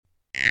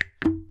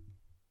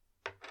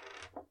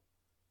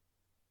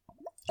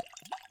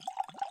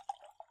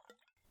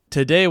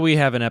Today we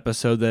have an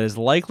episode that is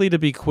likely to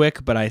be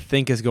quick, but I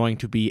think is going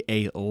to be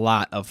a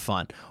lot of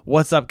fun.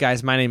 What's up,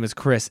 guys? My name is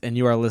Chris, and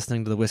you are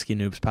listening to the Whiskey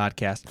Noobs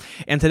podcast.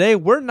 And today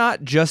we're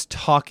not just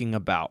talking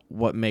about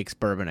what makes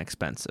bourbon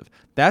expensive.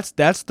 That's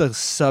the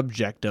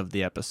subject of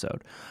the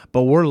episode,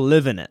 but we're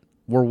living it.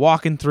 We're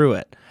walking through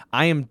it.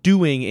 I am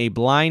doing a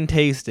blind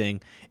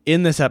tasting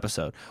in this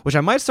episode, which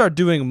I might start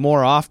doing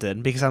more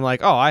often because I'm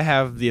like, oh, I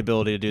have the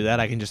ability to do that.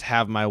 I can just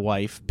have my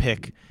wife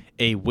pick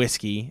a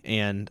whiskey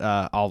and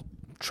I'll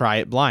try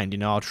it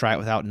blind. I'll try it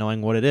without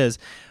knowing what it is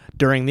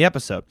during the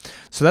episode.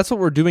 So that's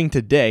what we're doing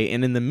today.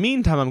 And in the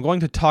meantime, I'm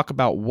going to talk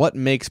about what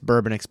makes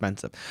bourbon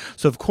expensive.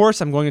 So of course,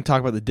 I'm going to talk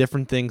about the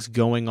different things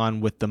going on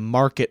with the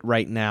market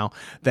right now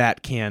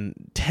that can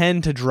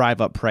tend to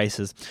drive up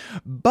prices.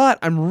 But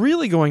I'm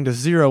really going to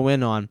zero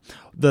in on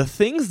the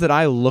things that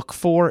I look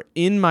for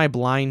in my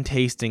blind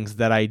tastings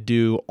that I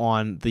do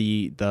on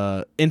the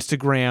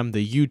Instagram,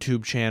 the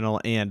YouTube channel,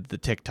 and the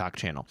TikTok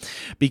channel.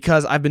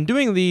 Because I've been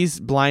doing these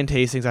blind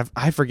tastings,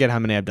 I forget how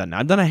many I've done now.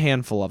 I've done a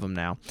handful of them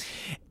now.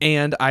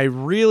 And I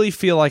really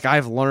feel like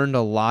I've learned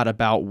a lot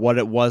about what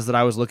it was that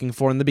I was looking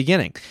for in the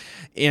beginning.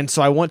 And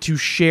so I want to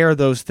share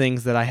those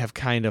things that I have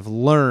kind of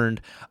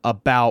learned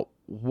about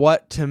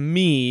what, to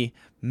me,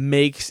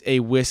 makes a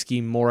whiskey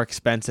more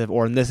expensive,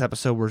 or in this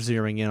episode we're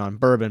zeroing in on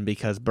bourbon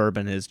because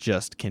bourbon is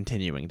just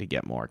continuing to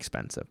get more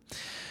expensive.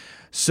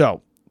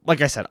 So,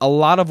 like I said, a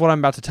lot of what I'm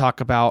about to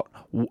talk about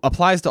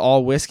applies to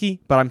all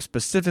whiskey, but I'm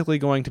specifically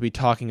going to be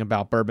talking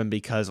about bourbon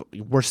because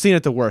we're seeing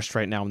it the worst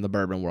right now in the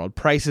bourbon world.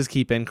 Prices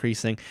keep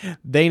increasing.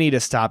 They need to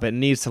stop. It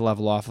needs to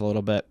level off a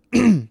little bit.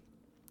 I'm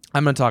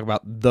going to talk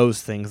about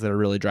those things that are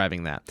really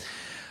driving that.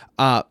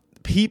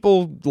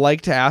 People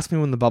like to ask me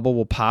when the bubble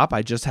will pop.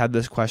 I just had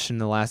this question in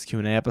the last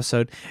Q&A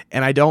episode,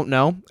 and I don't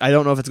know. I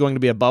don't know if it's going to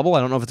be a bubble.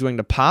 I don't know if it's going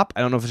to pop.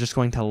 I don't know if it's just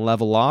going to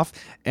level off,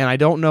 and I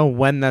don't know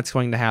when that's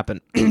going to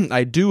happen.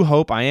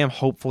 I am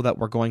hopeful that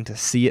we're going to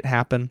see it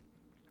happen,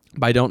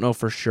 but I don't know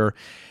for sure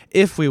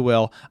if we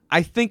will.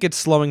 I think it's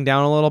slowing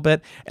down a little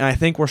bit, and I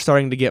think we're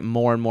starting to get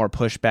more and more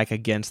pushback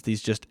against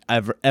these just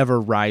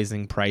ever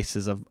rising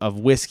prices of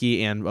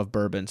whiskey and of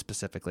bourbon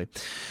specifically.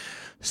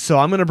 So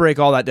I'm going to break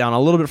all that down a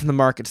little bit from the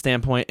market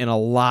standpoint and a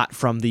lot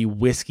from the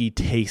whiskey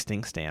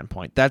tasting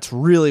standpoint. That's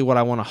really what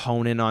I want to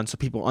hone in on so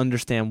people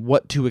understand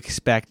what to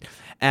expect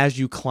as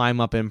you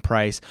climb up in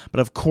price. But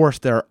of course,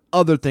 there are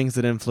other things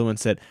that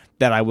influence it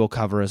that I will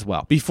cover as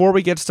well. Before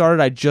we get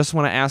started, I just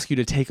want to ask you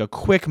to take a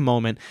quick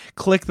moment,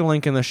 click the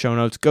link in the show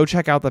notes, go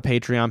check out the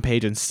Patreon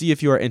page and see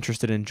if you are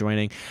interested in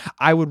joining.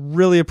 I would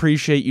really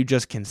appreciate you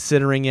just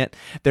considering it.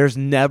 There's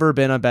never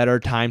been a better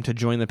time to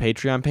join the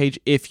Patreon page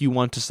if you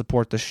want to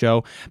support the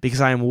show, because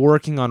I am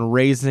working on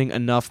raising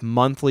enough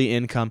monthly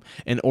income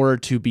in order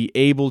to be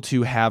able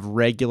to have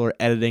regular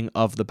editing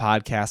of the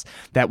podcast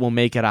that will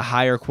make it a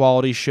higher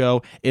quality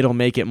show. It'll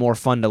make it more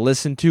fun to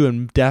listen to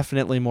and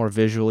definitely more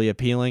visually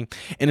appealing.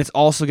 And it's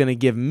also going to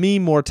give me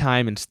more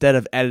time instead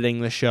of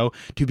editing the show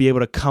to be able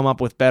to come up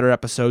with better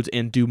episodes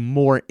and do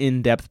more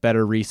in-depth,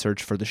 better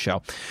research for the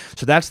show.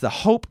 So that's the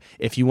hope.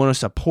 If you want to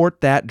support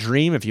that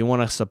dream, if you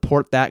want to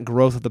support that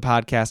growth of the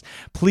podcast,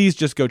 please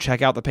just go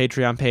check out the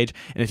Patreon page.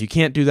 And if you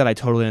can't do that, I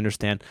totally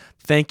understand.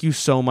 Thank you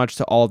so much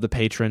to all of the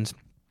patrons.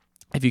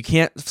 If you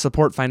can't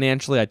support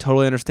financially, I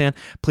totally understand.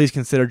 Please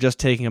consider just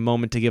taking a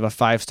moment to give a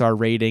 5-star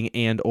rating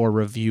and or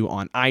review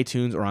on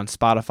iTunes or on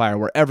Spotify or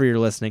wherever you're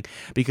listening,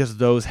 because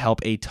those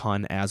help a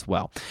ton as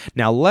well.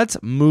 Now let's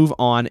move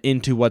on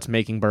into what's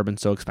making bourbon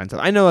so expensive.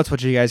 I know that's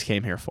what you guys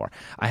came here for.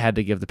 I had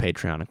to give the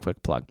Patreon a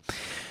quick plug.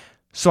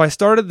 So I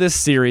started this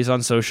series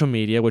on social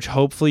media, which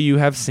hopefully you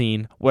have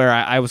seen, where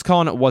I was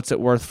calling it What's It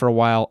Worth for a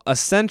while.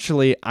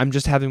 Essentially, I'm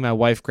just having my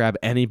wife grab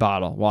any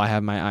bottle while I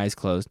have my eyes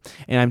closed,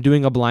 and I'm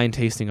doing a blind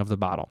tasting of the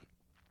bottle.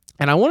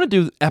 And I want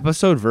to do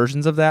episode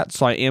versions of that,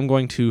 so I am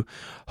going to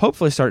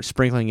hopefully start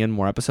sprinkling in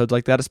more episodes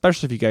like that,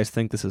 especially if you guys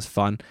think this is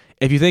fun.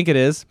 If you think it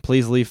is,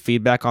 please leave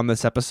feedback on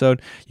this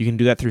episode. You can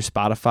do that through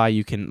Spotify.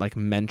 You can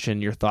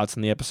mention your thoughts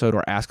on the episode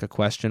or ask a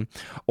question,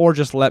 or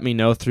just let me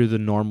know through the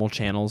normal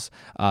channels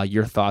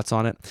your thoughts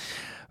on it.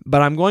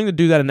 But I'm going to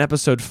do that in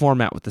episode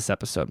format with this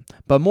episode.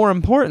 But more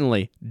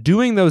importantly,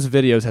 doing those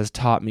videos has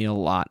taught me a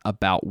lot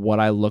about what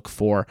I look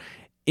for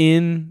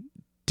in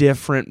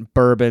different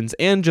bourbons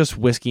and just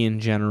whiskey in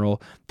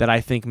general that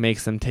I think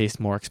makes them taste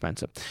more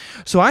expensive.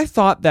 So I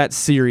thought that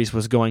series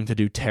was going to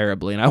do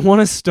terribly, and I want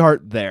to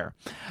start there.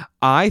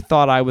 I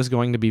thought I was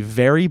going to be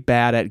very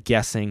bad at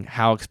guessing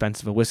how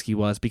expensive a whiskey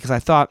was because I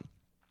thought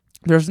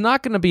there's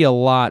not going to be a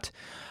lot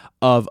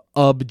of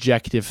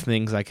objective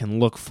things I can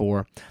look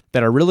for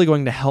that are really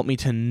going to help me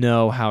to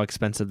know how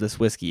expensive this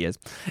whiskey is.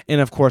 And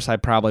of course, I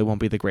probably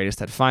won't be the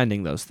greatest at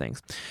finding those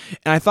things.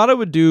 And I thought it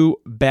would do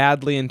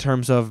badly in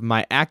terms of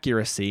my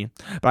accuracy,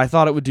 but I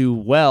thought it would do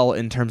well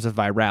in terms of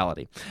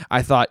virality.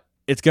 I thought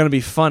it's going to be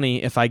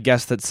funny if I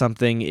guess that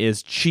something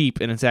is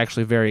cheap and it's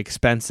actually very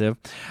expensive.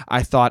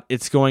 I thought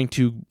it's going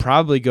to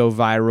probably go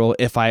viral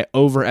if I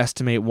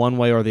overestimate one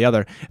way or the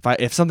other.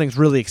 If something's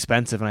really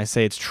expensive and I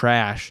say it's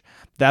trash,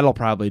 that'll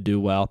probably do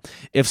well.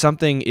 If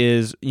something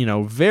is,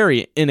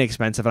 very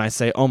inexpensive and I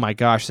say, oh my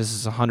gosh, this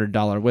is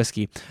 $100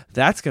 whiskey,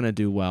 that's going to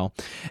do well.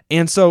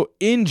 And so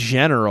in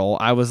general,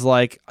 I was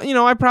like,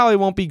 I probably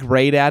won't be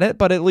great at it,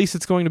 but at least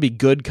it's going to be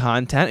good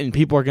content and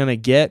people are going to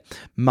get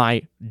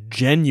my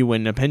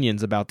genuine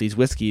opinions about these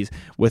whiskeys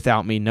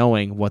without me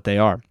knowing what they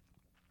are.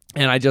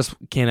 And I just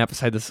can't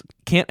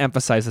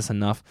emphasize this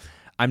enough.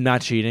 I'm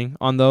not cheating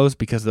on those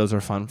because those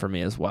are fun for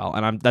me as well.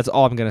 And that's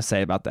all I'm going to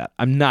say about that.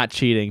 I'm not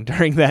cheating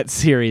during that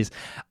series.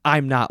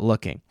 I'm not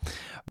looking.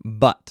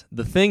 But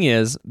the thing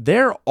is,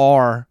 there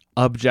are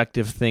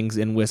objective things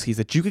in whiskeys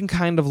that you can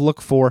kind of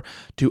look for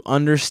to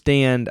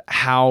understand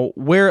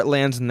where it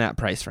lands in that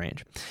price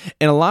range.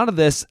 And a lot of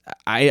this,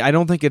 I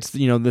don't think it's,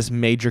 this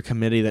major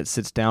committee that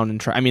sits down and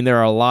try. I mean, there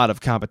are a lot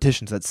of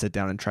competitions that sit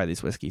down and try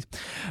these whiskeys,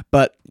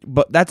 but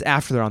that's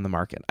after they're on the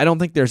market. I don't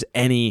think there's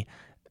any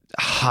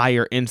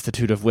higher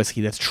institute of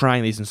whiskey that's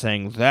trying these and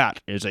saying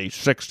that is a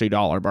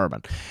 $60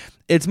 bourbon.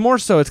 It's more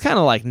so, it's kind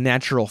of like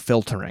natural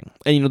filtering.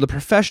 And, the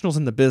professionals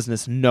in the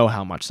business know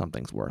how much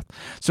something's worth.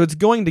 So it's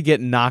going to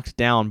get knocked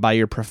down by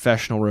your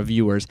professional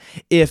reviewers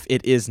if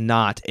it is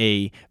not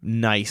a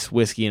nice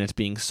whiskey and it's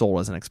being sold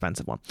as an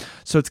expensive one.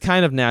 So it's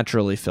kind of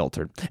naturally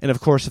filtered. And of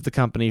course, if the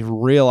company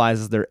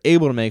realizes they're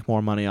able to make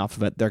more money off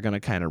of it, they're going to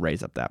kind of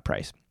raise up that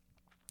price.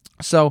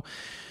 So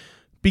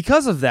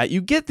because of that,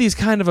 you get these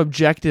kind of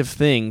objective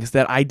things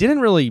that I didn't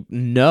really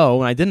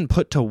know and I didn't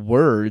put to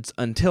words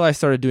until I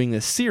started doing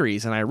this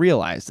series and I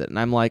realized it. And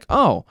I'm like,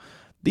 oh,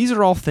 these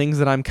are all things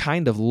that I'm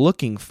kind of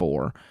looking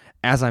for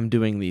as I'm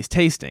doing these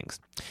tastings.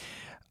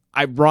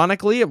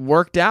 Ironically, it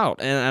worked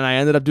out, and I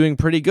ended up doing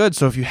pretty good.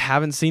 So if you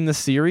haven't seen the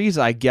series,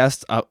 I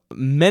guessed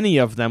many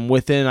of them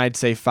within, I'd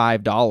say,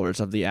 $5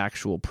 of the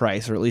actual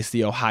price, or at least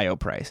the Ohio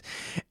price.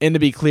 And to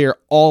be clear,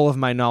 all of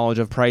my knowledge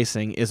of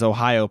pricing is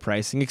Ohio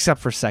pricing, except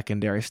for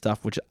secondary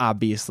stuff, which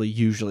obviously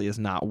usually is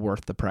not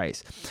worth the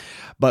price.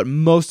 But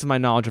most of my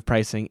knowledge of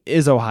pricing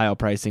is Ohio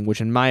pricing,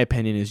 which in my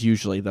opinion is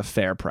usually the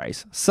fair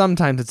price.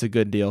 Sometimes it's a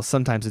good deal.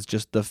 Sometimes it's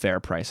just the fair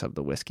price of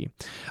the whiskey.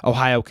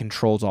 Ohio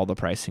controls all the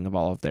pricing of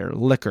all of their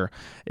liquor.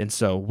 And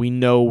so we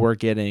know we're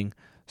getting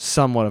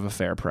somewhat of a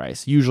fair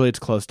price. Usually it's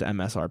close to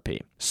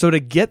MSRP. So to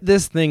get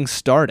this thing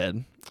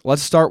started,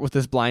 let's start with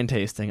this blind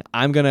tasting.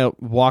 I'm going to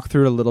walk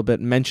through it a little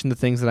bit, mention the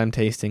things that I'm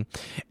tasting,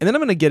 and then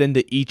I'm going to get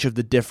into each of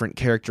the different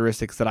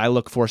characteristics that I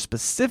look for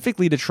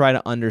specifically to try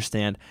to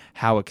understand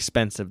how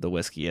expensive the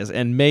whiskey is.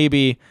 And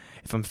maybe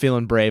if I'm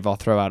feeling brave, I'll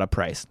throw out a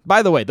price.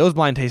 By the way, those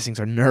blind tastings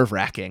are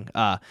nerve-wracking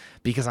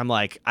because I'm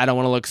like, I don't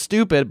want to look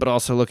stupid, but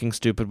also looking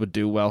stupid would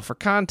do well for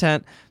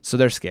content, so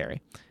they're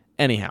scary.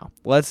 Anyhow,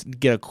 let's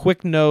get a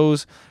quick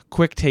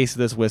taste of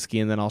this whiskey,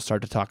 and then I'll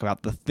start to talk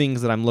about the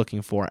things that I'm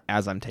looking for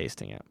as I'm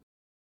tasting it.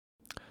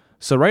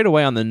 So right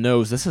away on the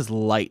nose, this is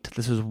light.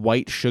 This is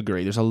white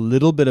sugary. There's a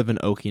little bit of an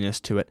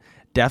oakiness to it.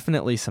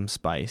 Definitely some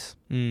spice.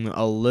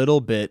 A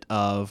little bit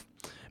of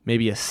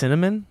maybe a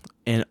cinnamon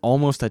and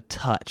almost a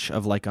touch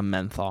of like a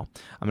menthol.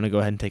 I'm going to go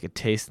ahead and take a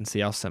taste and see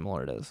how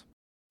similar it is.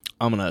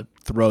 I'm going to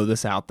throw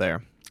this out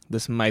there.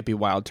 This might be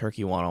Wild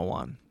Turkey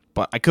 101,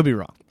 but I could be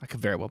wrong. I could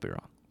very well be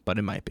wrong, but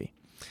it might be.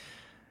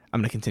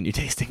 I'm going to continue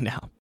tasting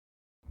now.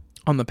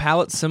 On the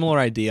palate, similar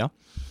idea.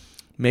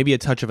 Maybe a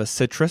touch of a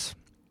citrus.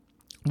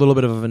 A little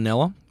bit of a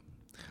vanilla,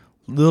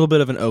 a little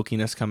bit of an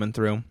oakiness coming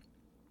through.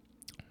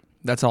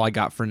 That's all I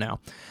got for now.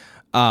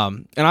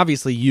 And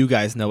obviously you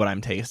guys know what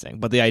I'm tasting,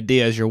 but the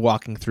idea is you're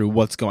walking through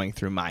what's going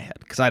through my head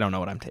because I don't know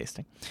what I'm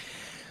tasting.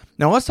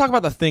 Now let's talk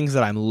about the things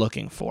that I'm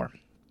looking for.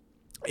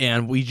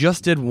 And we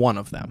just did one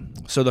of them.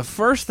 So the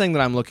first thing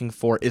that I'm looking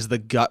for is the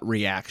gut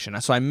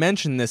reaction. So I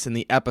mentioned this in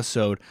the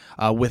episode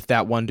with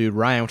that one dude,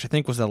 Ryan, which I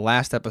think was the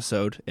last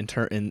episode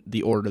in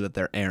the order that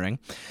they're airing,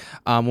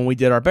 when we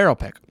did our barrel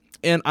pick.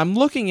 And I'm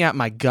looking at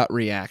my gut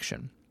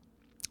reaction.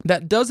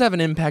 That does have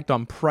an impact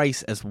on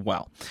price as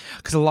well,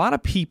 because a lot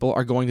of people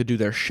are going to do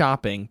their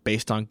shopping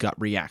based on gut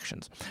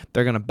reactions.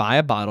 They're going to buy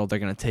a bottle, they're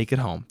going to take it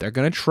home, they're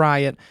going to try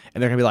it,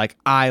 and they're going to be like,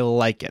 I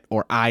like it,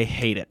 or I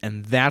hate it,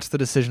 and that's the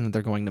decision that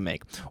they're going to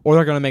make. Or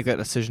they're going to make that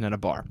decision at a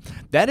bar.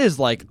 That is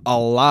like a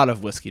lot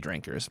of whiskey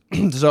drinkers.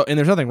 And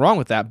there's nothing wrong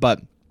with that, but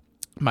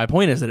my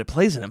point is that it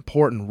plays an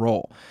important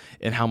role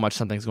in how much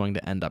something's going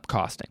to end up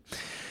costing.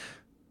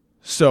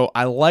 So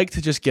I like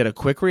to just get a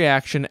quick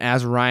reaction,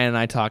 as Ryan and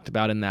I talked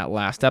about in that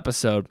last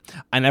episode.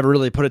 I never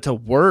really put it to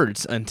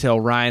words until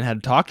Ryan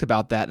had talked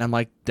about that, and I'm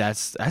like,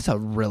 that's a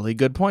really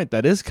good point.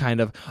 That is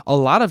kind of, a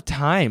lot of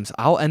times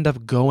I'll end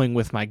up going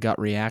with my gut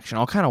reaction.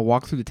 I'll kind of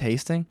walk through the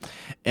tasting,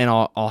 and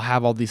I'll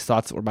have all these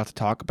thoughts that we're about to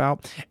talk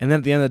about, and then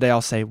at the end of the day,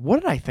 I'll say, what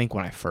did I think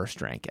when I first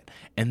drank it?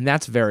 And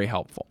that's very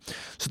helpful.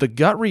 So the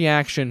gut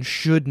reaction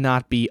should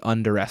not be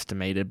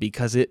underestimated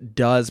because it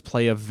does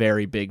play a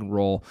very big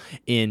role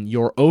in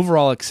your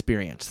overall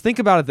experience. Think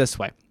about it this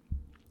way.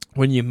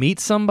 When you meet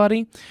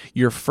somebody,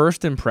 your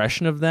first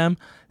impression of them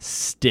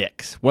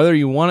sticks. Whether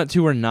you want it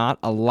to or not,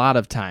 a lot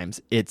of times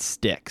it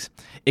sticks.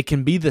 It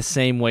can be the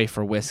same way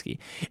for whiskey.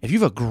 If you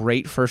have a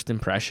great first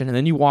impression and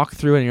then you walk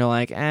through it and you're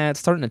like,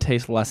 it's starting to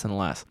taste less and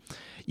less,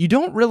 you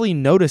don't really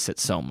notice it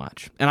so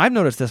much. And I've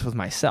noticed this with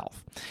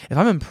myself. If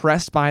I'm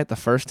impressed by it the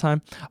first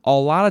time, a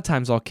lot of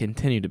times I'll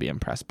continue to be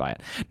impressed by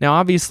it. Now,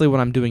 obviously,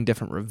 when I'm doing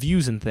different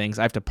reviews and things,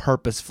 I have to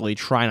purposefully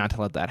try not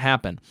to let that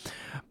happen.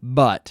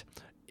 But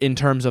in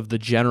terms of the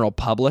general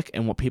public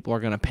and what people are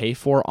going to pay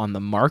for on the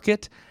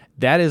market,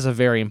 that is a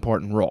very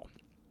important role.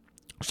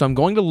 So I'm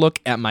going to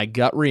look at my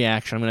gut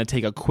reaction. I'm going to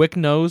take a quick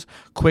nose,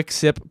 quick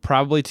sip,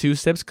 probably 2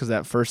 sips, because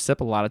that first sip,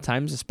 a lot of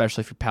times,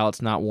 especially if your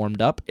palate's not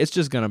warmed up, it's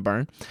just going to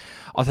burn.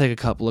 I'll take a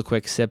couple of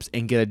quick sips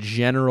and get a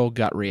general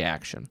gut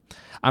reaction.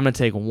 I'm going to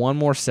take one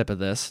more sip of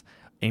this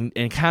and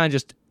kind of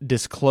just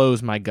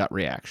disclose my gut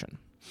reaction.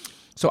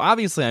 So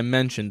obviously I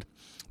mentioned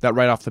that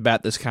right off the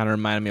bat, this kind of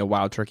reminded me of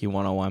Wild Turkey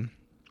 101.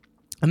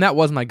 And that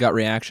was my gut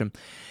reaction.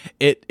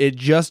 It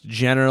just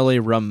generally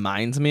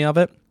reminds me of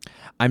it.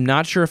 I'm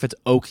not sure if it's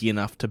oaky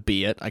enough to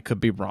be it. I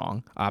could be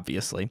wrong,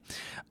 obviously.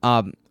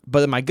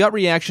 But my gut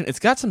reaction, it's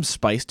got some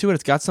spice to it.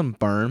 It's got some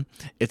burn.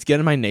 It's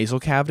getting my nasal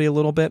cavity a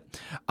little bit.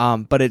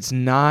 But it's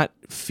not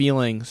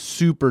feeling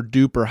super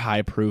duper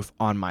high proof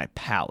on my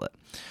palate.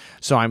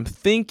 So I'm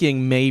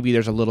thinking maybe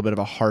there's a little bit of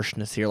a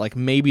harshness here. Like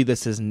maybe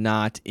this is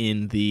not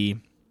in the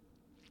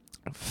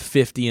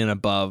 $50 and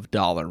above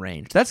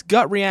range. That's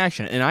gut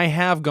reaction. And I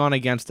have gone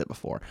against it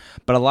before.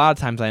 But a lot of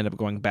times I end up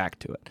going back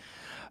to it.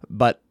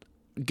 But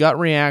gut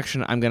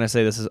reaction, I'm going to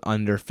say this is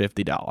under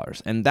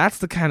 $50. And that's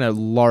the kind of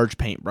large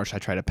paintbrush I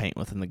try to paint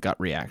with in the gut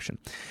reaction.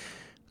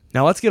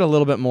 Now let's get a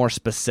little bit more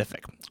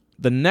specific.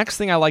 The next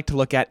thing I like to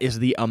look at is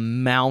the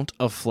amount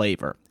of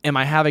flavor. Am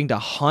I having to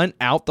hunt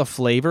out the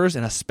flavors,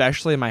 and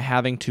especially am I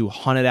having to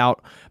hunt it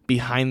out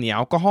behind the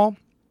alcohol?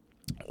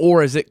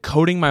 Or is it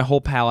coating my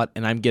whole palate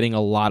and I'm getting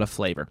a lot of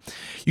flavor?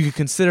 You could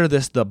consider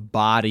this the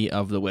body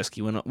of the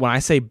whiskey. When I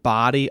say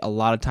body, a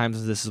lot of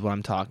times this is what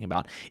I'm talking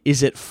about.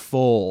 Is it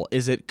full?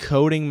 Is it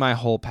coating my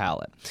whole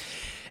palate?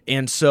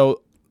 And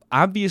so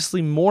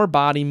obviously more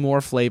body,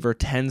 more flavor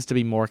tends to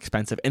be more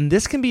expensive. And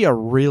this can be a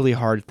really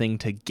hard thing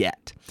to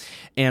get.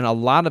 And a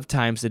lot of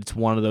times it's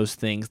one of those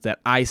things that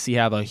I see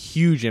have a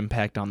huge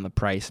impact on the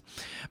price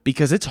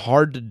because it's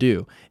hard to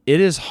do. It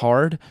is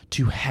hard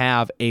to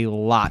have a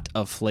lot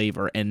of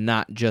flavor and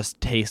not just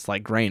taste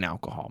like grain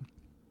alcohol.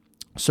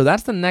 So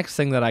that's the next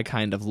thing that I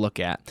kind of look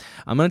at.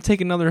 I'm going to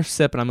take another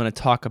sip and I'm going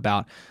to talk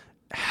about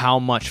how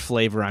much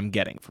flavor I'm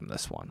getting from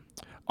this one.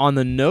 On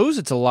the nose,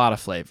 it's a lot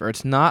of flavor.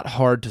 It's not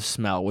hard to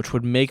smell, which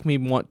would make me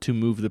want to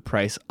move the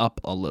price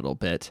up a little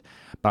bit.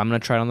 But I'm going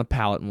to try it on the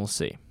palate and we'll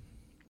see.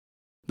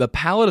 The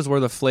palate is where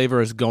the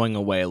flavor is going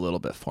away a little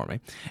bit for me.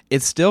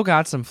 It's still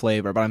got some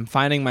flavor, but I'm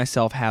finding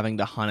myself having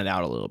to hunt it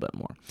out a little bit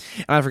more.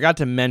 And I forgot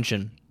to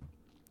mention,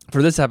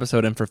 for this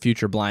episode and for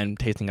future blind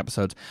tasting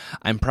episodes,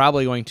 I'm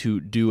probably going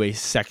to do a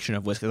section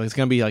of whiskey. It's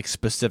going to be like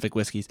specific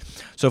whiskeys.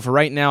 So for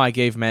right now, I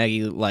gave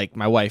Maggie, like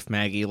my wife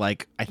Maggie,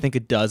 like I think a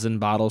dozen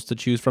bottles to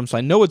choose from. So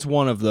I know it's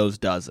one of those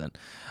dozen.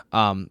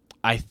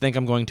 I think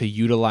I'm going to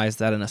utilize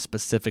that in a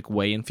specific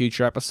way in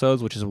future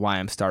episodes, which is why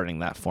I'm starting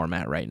that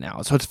format right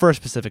now. So it's for a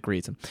specific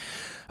reason.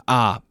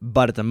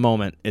 But at the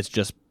moment, it's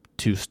just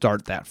to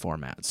start that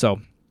format.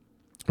 So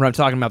when I'm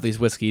talking about these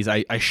whiskeys,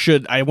 I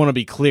want to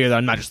be clear that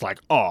I'm not just like,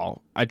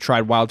 oh, I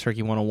tried Wild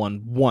Turkey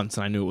 101 once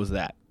and I knew it was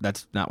that.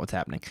 That's not what's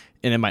happening.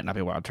 And it might not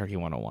be Wild Turkey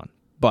 101,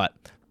 but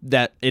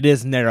that it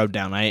is narrowed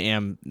down. I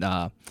am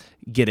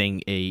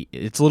getting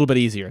it's a little bit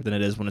easier than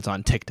it is when it's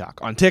on TikTok.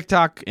 On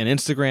TikTok and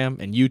Instagram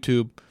and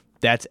YouTube,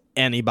 that's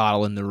any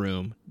bottle in the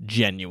room,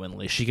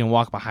 genuinely. She can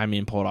walk behind me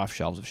and pull it off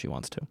shelves if she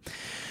wants to.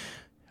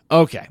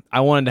 Okay, I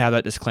wanted to have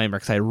that disclaimer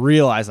because I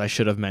realized I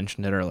should have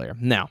mentioned it earlier.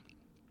 Now,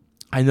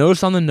 I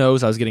noticed on the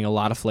nose I was getting a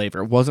lot of flavor.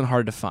 It wasn't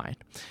hard to find.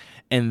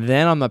 And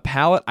then on the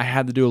palate, I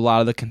had to do a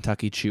lot of the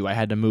Kentucky Chew. I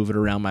had to move it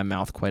around my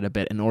mouth quite a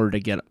bit in order to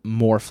get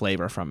more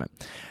flavor from it.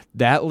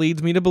 That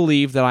leads me to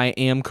believe that I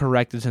am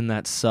correct. It's in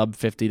that sub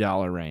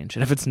 $50 range.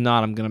 And if it's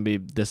not, I'm going to be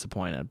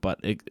disappointed. But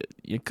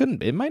it couldn't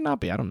be. It might not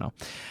be. I don't know.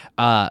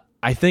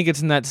 I think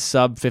it's in that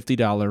sub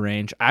 $50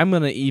 range. I'm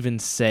going to even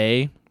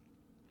say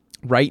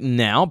right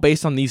now,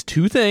 based on these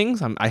two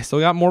things, I still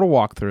got more to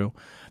walk through.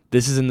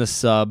 This is in the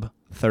sub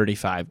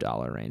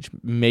 $35 range,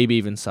 maybe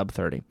even sub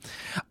 30.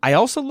 I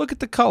also look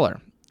at the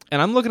color,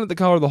 and I'm looking at the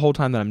color the whole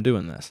time that I'm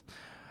doing this.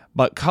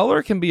 But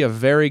color can be a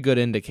very good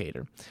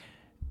indicator.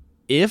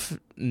 If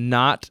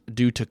not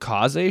due to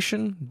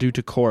causation, due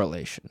to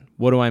correlation.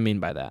 What do I mean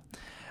by that?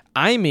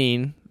 I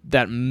mean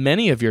that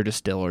many of your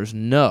distillers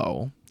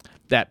know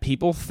that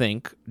people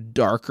think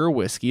darker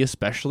whiskey,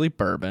 especially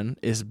bourbon,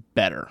 is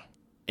better.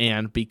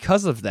 And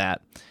because of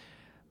that,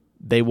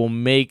 they will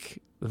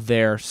make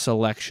their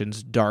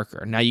selections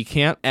darker. Now, you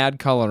can't add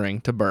coloring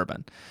to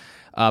bourbon,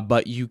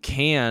 but you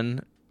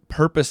can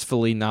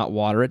purposefully not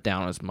water it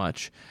down as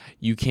much.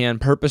 You can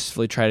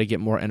purposefully try to get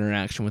more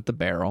interaction with the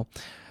barrel.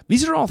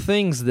 These are all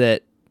things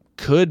that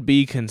could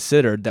be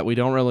considered that we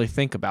don't really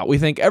think about. We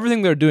think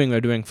everything they're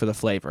doing for the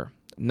flavor.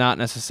 Not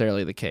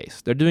necessarily the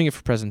case. They're doing it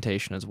for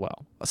presentation as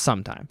well,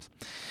 sometimes.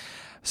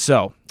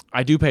 So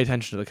I do pay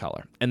attention to the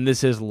color, and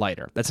this is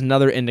lighter. That's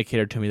another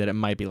indicator to me that it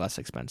might be less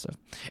expensive.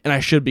 And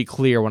I should be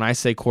clear when I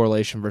say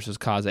correlation versus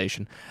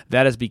causation,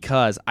 that is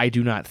because I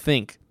do not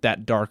think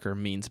that darker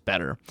means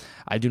better.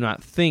 I do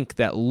not think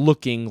that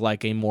looking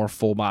like a more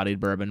full-bodied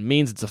bourbon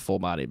means it's a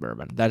full-bodied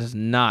bourbon. That is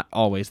not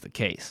always the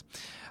case.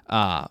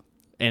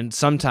 And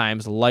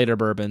sometimes lighter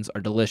bourbons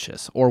are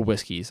delicious, or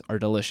whiskeys are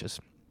delicious.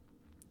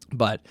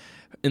 But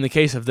in the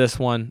case of this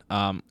one,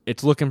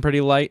 it's looking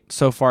pretty light.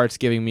 So far, it's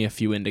giving me a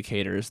few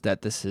indicators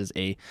that this is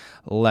a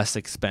less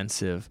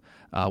expensive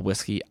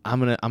whiskey.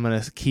 I'm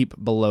gonna keep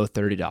below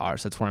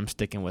 $30. That's where I'm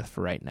sticking with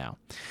for right now.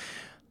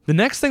 The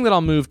next thing that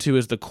I'll move to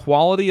is the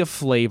quality of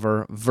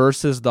flavor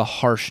versus the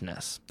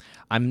harshness.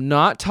 I'm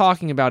not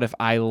talking about if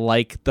I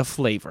like the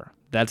flavor.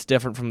 That's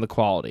different from the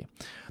quality.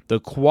 The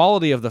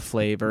quality of the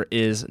flavor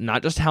is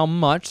not just how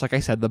much, like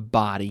I said, the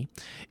body.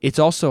 It's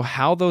also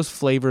how those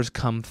flavors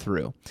come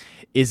through.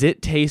 Is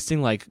it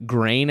tasting like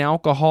grain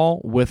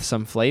alcohol with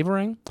some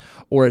flavoring?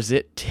 Or is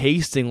it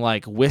tasting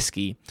like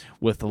whiskey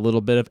with a little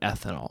bit of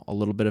ethanol, a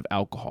little bit of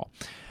alcohol?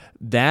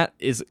 That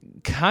is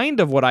kind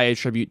of what I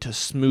attribute to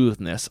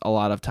smoothness a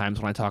lot of times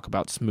when I talk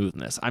about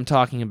smoothness. I'm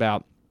talking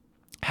about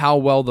how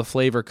well the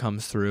flavor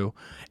comes through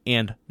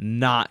and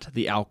not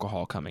the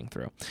alcohol coming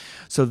through.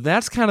 So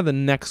that's kind of the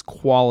next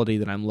quality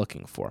that I'm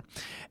looking for.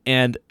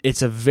 And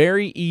it's a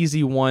very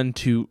easy one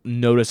to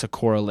notice a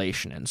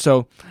correlation in.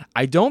 So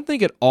I don't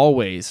think it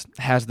always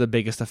has the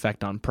biggest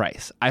effect on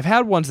price. I've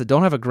had ones that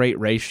don't have a great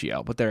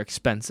ratio, but they're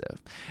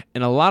expensive.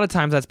 And a lot of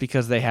times that's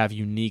because they have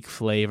unique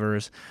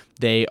flavors.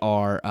 They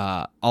are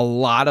a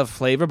lot of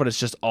flavor, but it's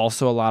just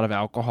also a lot of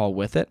alcohol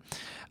with it.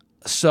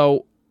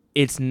 So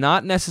it's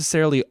not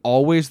necessarily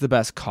always the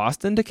best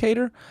cost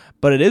indicator,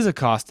 but it is a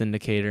cost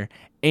indicator,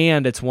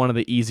 and it's one of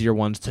the easier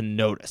ones to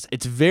notice.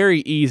 It's very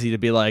easy to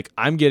be like,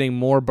 I'm getting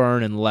more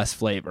burn and less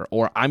flavor,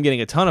 or I'm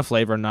getting a ton of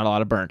flavor and not a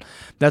lot of burn.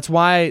 That's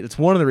why it's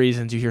one of the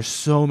reasons you hear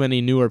so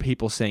many newer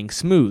people saying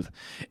smooth,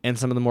 and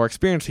some of the more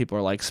experienced people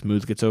are like,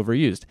 smooth gets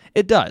overused.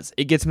 It does.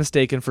 It gets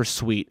mistaken for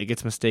sweet. It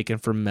gets mistaken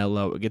for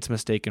mellow. It gets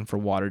mistaken for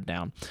watered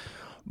down.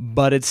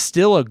 But it's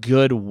still a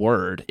good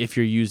word if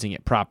you're using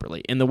it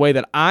properly. In the way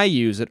that I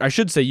use it, I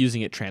should say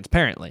using it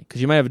transparently,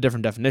 because you might have a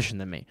different definition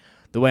than me.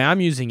 The way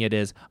I'm using it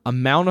is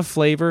amount of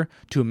flavor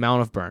to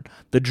amount of burn.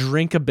 The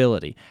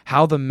drinkability,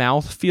 how the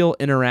mouthfeel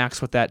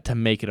interacts with that to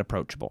make it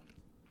approachable.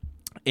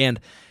 And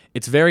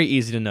it's very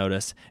easy to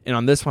notice, and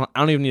on this one, I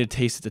don't even need to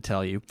taste it to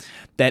tell you,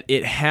 that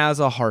it has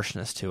a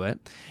harshness to it.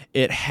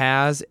 It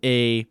has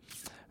a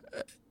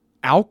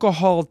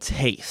alcohol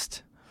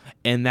taste,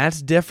 and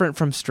that's different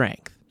from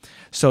strength.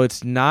 So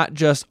it's not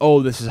just,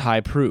 oh, this is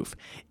high proof.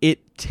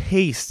 It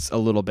tastes a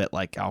little bit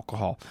like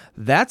alcohol.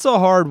 That's a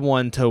hard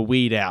one to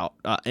weed out.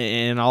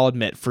 And I'll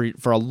admit,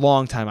 for a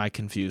long time, I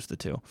confused the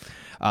two.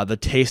 The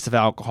taste of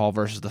alcohol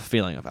versus the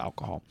feeling of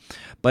alcohol.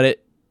 But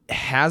it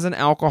has an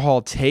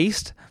alcohol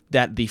taste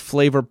that the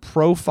flavor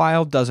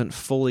profile doesn't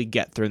fully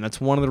get through. And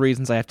that's one of the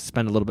reasons I have to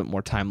spend a little bit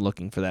more time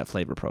looking for that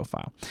flavor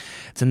profile.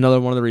 It's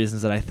another one of the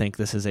reasons that I think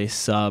this is a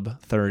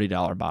sub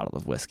 $30 bottle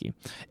of whiskey.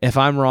 If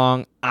I'm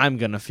wrong, I'm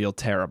going to feel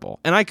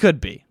terrible. And I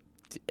could be.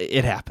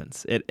 It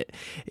happens.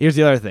 Here's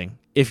the other thing.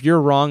 If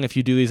you're wrong, if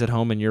you do these at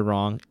home and you're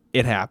wrong,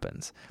 it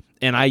happens.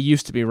 And I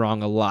used to be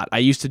wrong a lot. I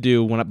used to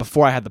do,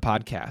 before I had the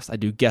podcast, I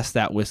do Guess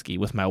That Whiskey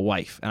with my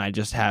wife. And I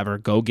just have her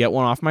go get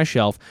one off my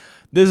shelf.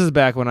 This is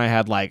back when I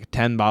had like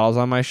 10 bottles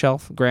on my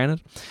shelf,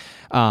 granted.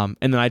 And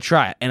then I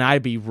try it, and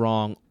I'd be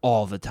wrong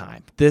all the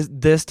time.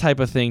 This type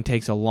of thing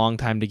takes a long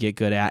time to get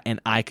good at, and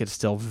I could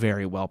still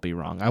very well be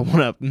wrong. I want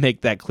to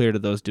make that clear to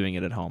those doing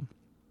it at home.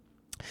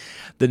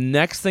 The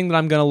next thing that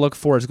I'm going to look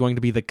for is going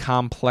to be the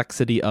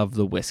complexity of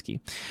the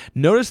whiskey.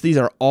 Notice these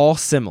are all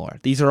similar.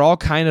 These are all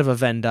kind of a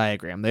Venn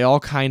diagram. They all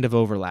kind of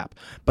overlap,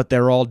 but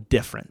they're all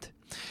different.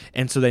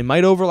 And so they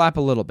might overlap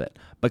a little bit,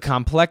 but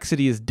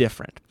complexity is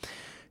different.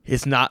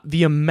 It's not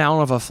the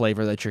amount of a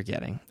flavor that you're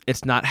getting.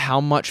 It's not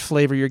how much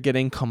flavor you're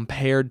getting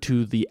compared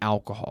to the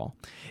alcohol.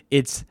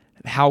 It's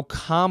how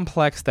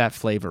complex that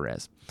flavor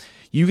is.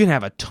 You can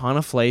have a ton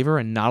of flavor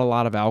and not a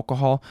lot of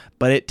alcohol,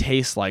 but it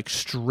tastes like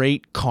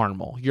straight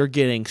caramel. You're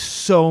getting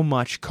so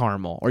much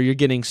caramel, or you're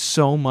getting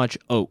so much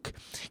oak.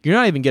 You're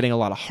not even getting a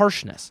lot of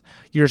harshness.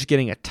 You're just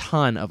getting a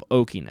ton of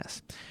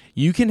oakiness.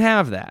 You can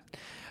have that,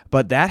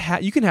 but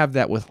you can have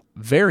that with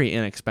very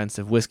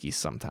inexpensive whiskeys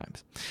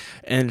sometimes,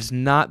 and it's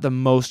not the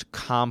most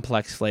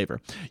complex flavor.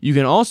 You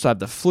can also have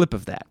the flip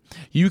of that.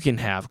 You can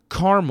have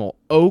caramel,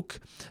 oak,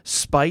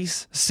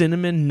 spice,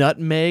 cinnamon,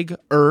 nutmeg,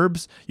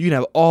 herbs. You can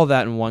have all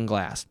that in one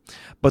glass,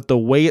 but the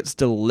way it's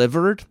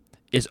delivered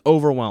is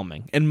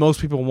overwhelming, and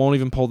most people won't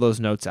even pull those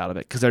notes out of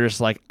it because they're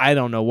just like, I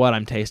don't know what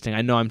I'm tasting.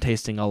 I know I'm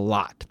tasting a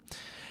lot.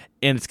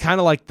 And it's kind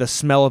of like the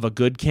smell of a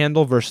good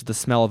candle versus the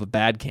smell of a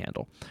bad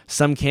candle.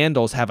 Some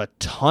candles have a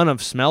ton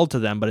of smell to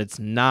them, but it's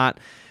not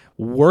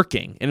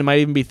working. And it might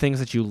even be things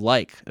that you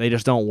like. They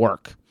just don't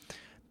work.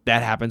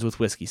 That happens with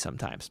whiskey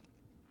sometimes.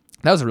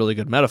 That was a really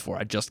good metaphor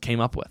I just came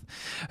up with.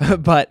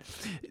 But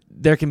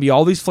there can be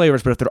all these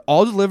flavors, but if they're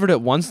all delivered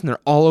at once and they're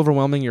all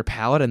overwhelming your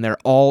palate and they're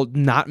all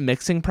not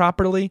mixing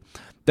properly,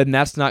 then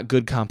that's not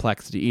good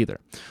complexity either.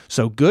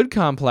 So good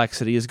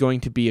complexity is going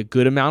to be a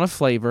good amount of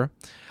flavor,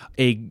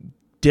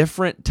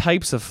 different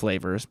types of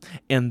flavors,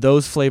 and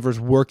those flavors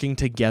working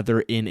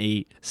together in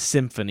a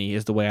symphony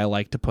is the way I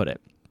like to put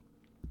it.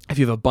 If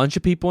you have a bunch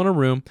of people in a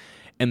room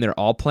and they're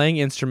all playing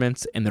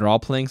instruments and they're all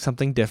playing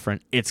something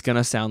different, it's going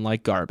to sound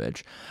like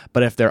garbage.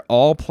 But if they're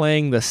all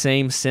playing the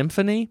same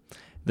symphony,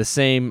 the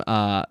same,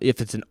 if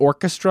it's an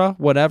orchestra,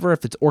 whatever,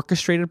 if it's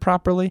orchestrated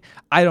properly,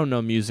 I don't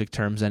know music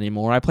terms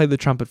anymore. I played the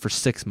trumpet for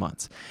 6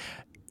 months.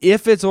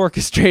 If it's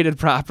orchestrated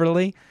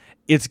properly,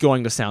 it's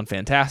going to sound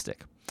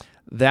fantastic.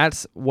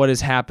 That's what is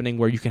happening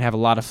where you can have a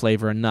lot of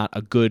flavor and not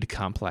a good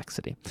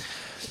complexity.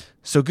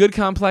 So good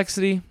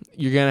complexity,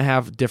 you're going to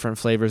have different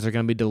flavors. They're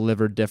going to be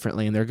delivered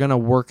differently, and they're going to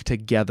work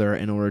together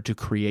in order to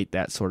create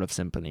that sort of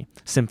symphony.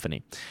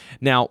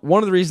 Now,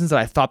 one of the reasons that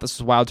I thought this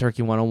was Wild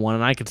Turkey 101,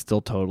 and I could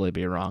still totally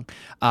be wrong,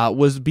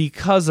 was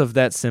because of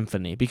that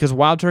symphony, because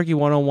Wild Turkey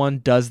 101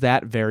 does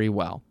that very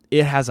well.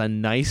 It has a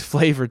nice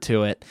flavor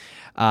to it,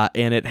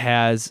 and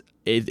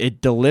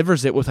it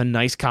delivers it with a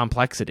nice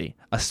complexity,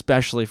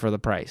 especially for the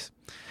price.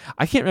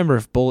 I can't remember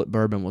if Bullet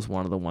Bourbon was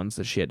one of the ones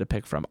that she had to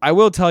pick from. I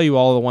will tell you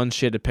all the ones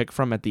she had to pick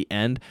from at the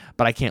end,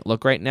 but I can't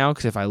look right now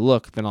because if I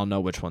look, then I'll know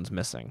which one's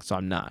missing, so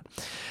I'm not.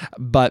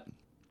 But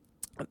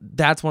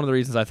that's one of the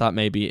reasons I thought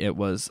maybe it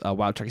was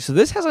Wild Turkey. So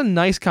this has a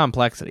nice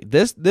complexity.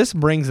 This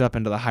brings it up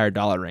into the higher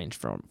dollar range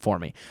for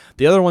me.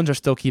 The other ones are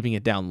still keeping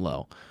it down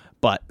low,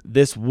 but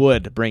this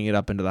would bring it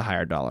up into the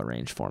higher dollar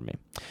range for me.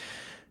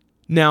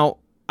 Now,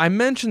 I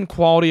mentioned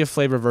quality of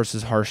flavor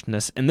versus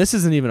harshness, and this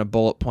isn't even a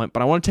bullet point,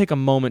 but I want to take a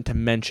moment to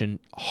mention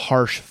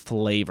harsh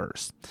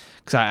flavors,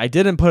 because I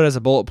didn't put it as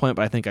a bullet point,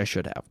 but I think I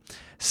should have.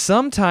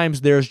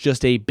 Sometimes there's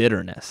just a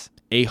bitterness,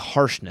 a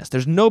harshness.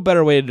 There's no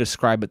better way to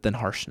describe it than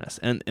harshness,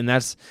 and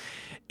that's,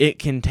 it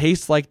can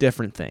taste like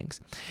different things.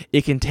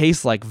 It can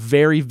taste like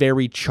very,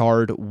 very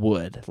charred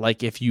wood,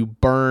 like if you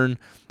burn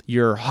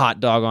your hot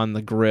dog on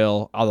the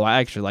grill, although I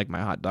actually like my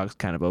hot dogs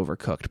kind of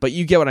overcooked, but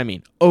you get what I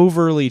mean,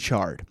 overly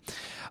charred.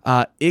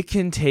 It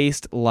can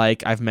taste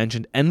like, I've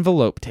mentioned,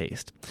 envelope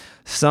taste.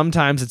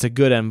 Sometimes it's a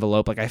good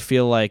envelope. Like I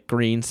feel like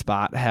Green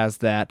Spot has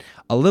that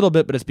a little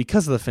bit, but it's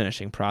because of the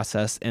finishing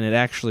process and it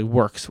actually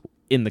works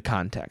in the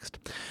context.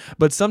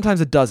 But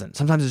sometimes it doesn't.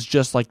 Sometimes it's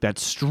just like that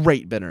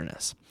straight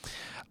bitterness.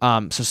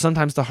 So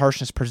sometimes the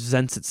harshness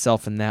presents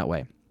itself in that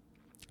way.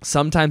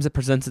 Sometimes it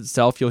presents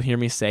itself, you'll hear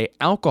me say,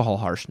 alcohol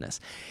harshness.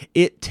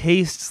 It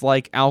tastes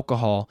like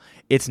alcohol.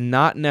 It's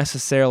not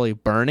necessarily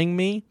burning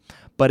me,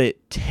 but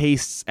it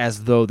tastes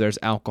as though there's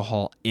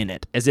alcohol in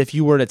it, as if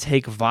you were to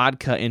take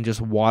vodka and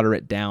just water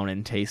it down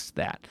and taste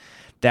that.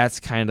 That's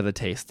kind of the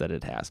taste that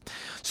it has.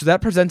 So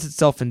that presents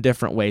itself in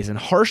different ways, and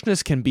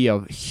harshness can be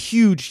a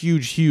huge,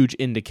 huge, huge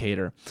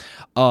indicator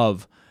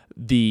of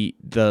the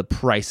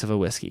price of a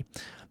whiskey.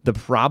 The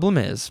problem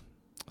is,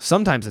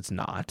 sometimes it's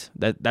not.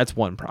 That's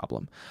one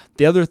problem.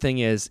 The other thing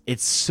is,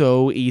 it's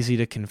so easy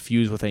to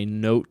confuse with a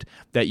note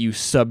that you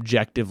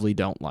subjectively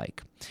don't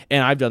like.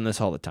 And I've done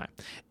this all the time.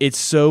 It's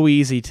so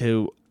easy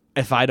to,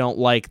 if I don't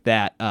like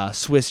that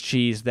Swiss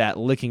cheese, that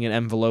licking an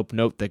envelope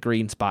note that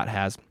Green Spot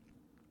has,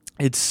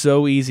 it's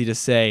so easy to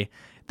say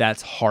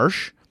that's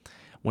harsh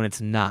when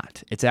it's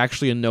not. It's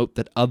actually a note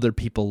that other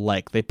people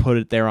like. They put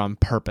it there on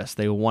purpose.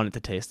 They want it to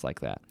taste like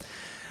that.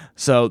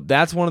 So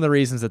that's one of the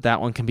reasons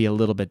that one can be a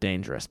little bit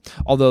dangerous.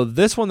 Although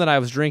this one that I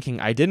was drinking,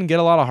 I didn't get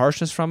a lot of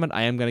harshness from it.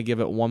 I am going to give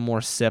it one more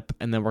sip,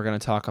 and then we're going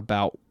to talk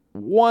about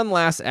one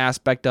last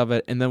aspect of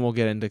it, and then we'll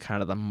get into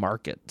kind of the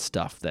market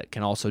stuff that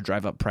can also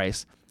drive up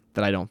price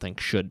that I don't think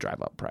should drive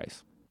up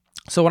price.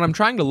 So what I'm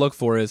trying to look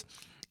for is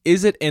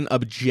it an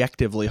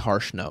objectively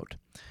harsh note?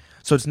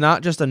 So it's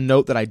not just a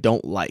note that I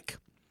don't like.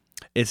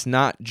 It's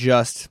not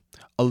just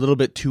a little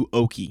bit too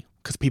oaky,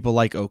 because people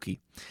like oaky.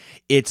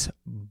 It's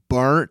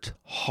burnt,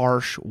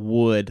 harsh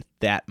wood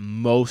that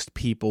most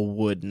people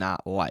would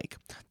not like.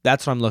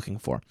 That's what I'm looking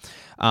for.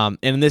 And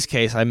in this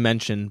case, I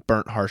mentioned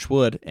burnt, harsh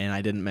wood, and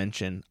I didn't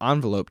mention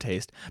envelope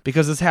taste,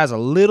 because this has a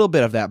little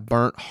bit of that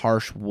burnt,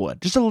 harsh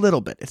wood. Just a little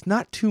bit. It's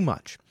not too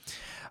much.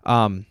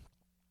 And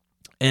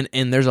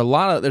there's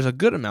a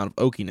good amount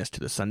of oakiness to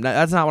this.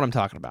 That's not what I'm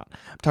talking about.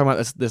 I'm talking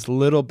about this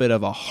little bit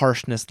of a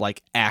harshness,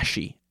 like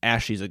ashy.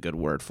 Ashy is a good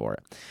word for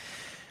it.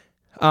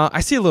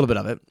 I see a little bit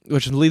of it,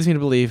 which leads me to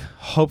believe,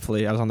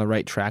 hopefully, I was on the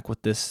right track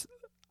with this.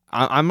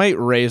 I might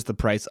raise the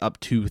price up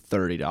to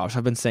 $30.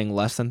 I've been saying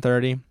less than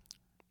 30.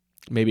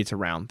 Maybe it's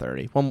around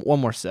 30. One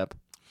more sip.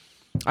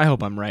 I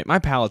hope I'm right. My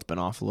palate's been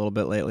off a little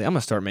bit lately. I'm going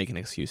to start making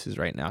excuses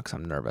right now because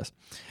I'm nervous.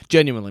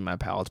 Genuinely, my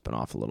palate's been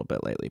off a little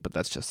bit lately, but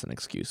that's just an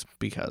excuse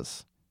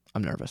because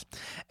I'm nervous.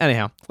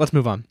 Anyhow, let's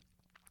move on.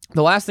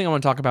 The last thing I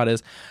want to talk about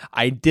is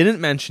I didn't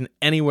mention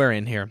anywhere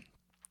in here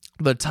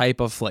the type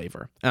of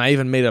flavor. And I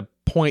even made a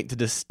point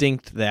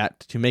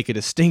to make a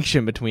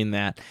distinction between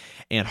that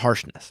and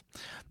harshness.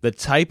 The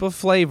type of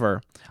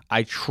flavor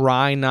I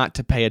try not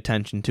to pay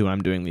attention to when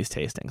I'm doing these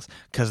tastings,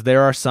 because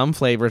there are some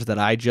flavors that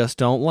I just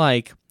don't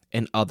like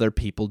and other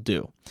people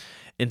do.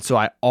 And so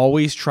I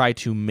always try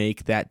to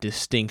make that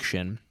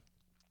distinction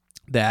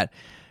that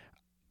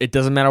it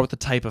doesn't matter what the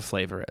type of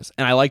flavor is.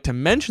 And I like to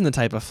mention the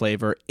type of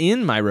flavor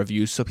in my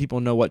reviews so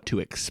people know what to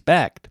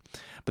expect,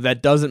 but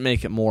that doesn't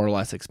make it more or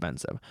less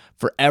expensive.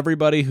 For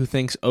everybody who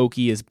thinks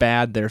oaky is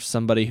bad, there's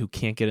somebody who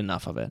can't get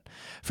enough of it.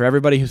 For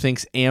everybody who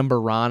thinks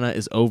Amburana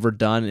is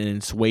overdone and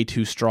it's way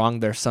too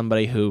strong, there's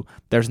somebody who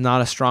there's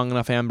not a strong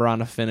enough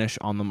Amburana finish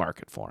on the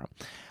market for them.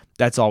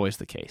 That's always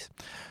the case.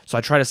 So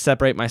I try to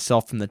separate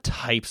myself from the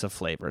types of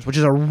flavors, which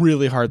is a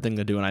really hard thing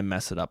to do, and I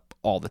mess it up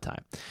all the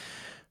time.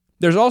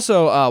 There's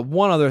also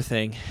one other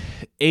thing.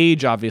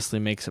 Age obviously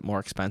makes it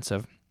more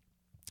expensive.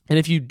 And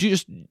if you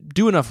just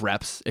do enough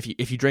reps,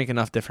 if you drink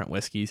enough different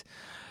whiskeys,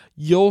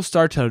 you'll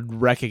start to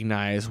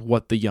recognize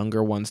what the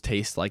younger ones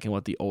taste like and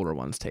what the older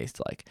ones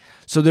taste like.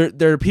 So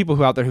there are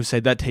people out there who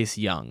say that tastes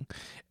young.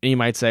 And you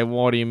might say,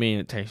 well, what do you mean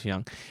it tastes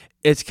young?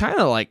 It's kind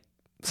of like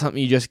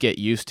something you just get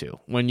used to.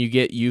 When you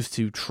get used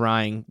to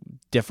trying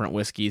different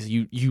whiskeys,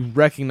 you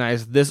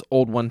recognize this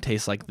old one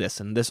tastes like this,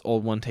 and this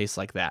old one tastes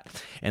like that,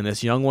 and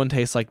this young one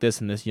tastes like this,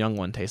 and this young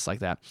one tastes like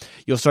that.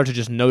 You'll start to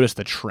just notice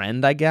the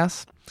trend, I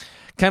guess.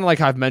 Kind of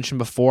like I've mentioned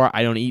before,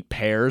 I don't eat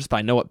pears, but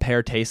I know what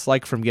pear tastes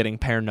like from getting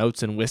pear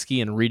notes in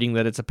whiskey and reading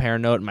that it's a pear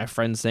note, and my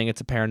friends saying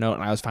it's a pear note,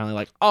 and I was finally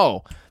like,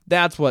 oh,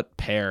 that's what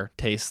pear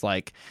tastes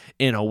like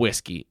in a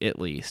whiskey, at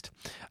least.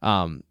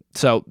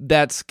 So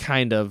that's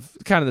kind of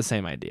the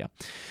same idea.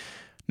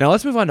 Now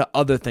let's move on to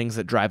other things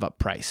that drive up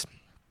price.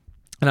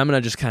 And I'm going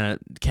to just kind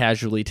of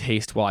casually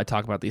taste while I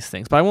talk about these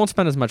things, but I won't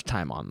spend as much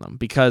time on them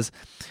because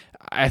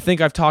I think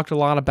I've talked a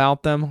lot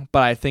about them,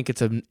 but I think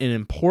it's an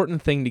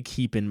important thing to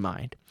keep in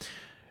mind.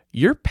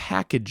 Your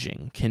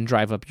packaging can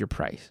drive up your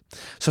price.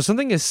 So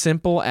something as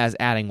simple as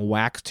adding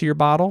wax to your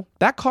bottle,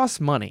 that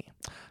costs money.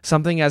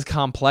 Something as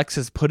complex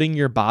as putting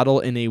your bottle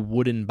in a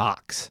wooden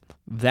box,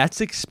 that's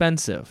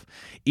expensive.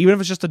 Even if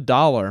it's just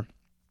 $1,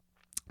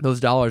 those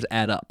dollars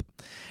add up.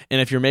 And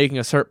if you're making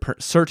a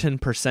certain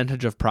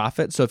percentage of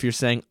profit, so if you're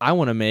saying,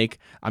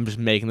 I'm just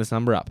making this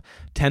number up,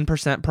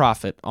 10%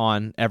 profit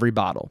on every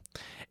bottle,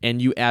 and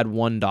you add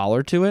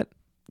 $1 to it,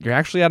 you're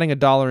actually adding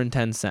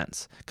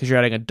 $1.10 because you're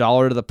adding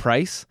 $1 to the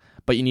price,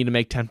 but you need to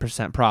make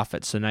 10%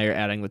 profit. So now you're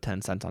adding the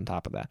 10 cents on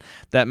top of that.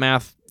 That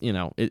math,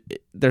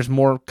 there's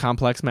more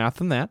complex math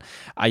than that.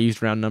 I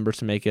used round numbers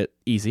to make it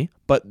easy,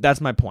 but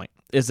that's my point,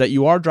 is that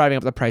you are driving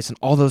up the price and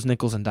all those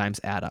nickels and dimes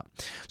add up.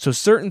 So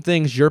certain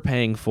things you're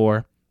paying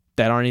for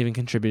that aren't even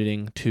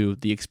contributing to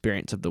the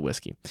experience of the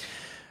whiskey.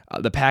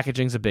 The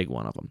packaging's a big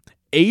one of them.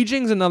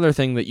 Aging's another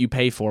thing that you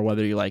pay for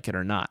whether you like it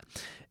or not.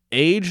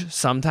 Age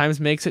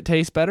sometimes makes it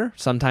taste better,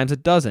 sometimes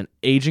it doesn't.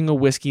 Aging a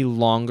whiskey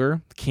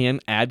longer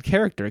can add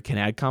character, it can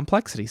add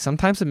complexity.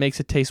 Sometimes it makes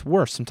it taste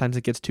worse, sometimes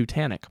it gets too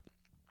tannic.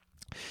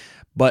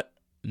 But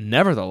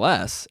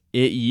nevertheless,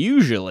 it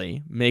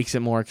usually makes it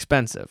more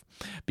expensive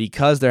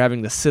because they're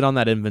having to sit on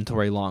that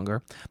inventory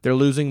longer. They're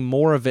losing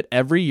more of it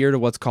every year to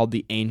what's called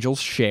the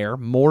angel's share.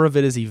 More of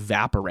it is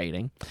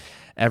evaporating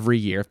every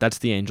year. That's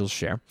the angel's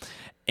share.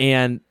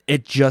 And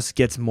it just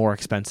gets more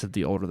expensive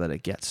the older that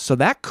it gets. So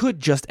that could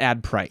just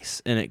add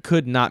price, and it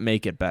could not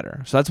make it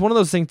better. So that's one of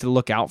those things to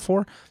look out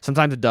for.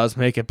 Sometimes it does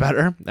make it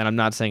better, and I'm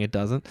not saying it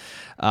doesn't,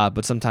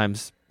 but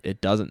sometimes it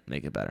doesn't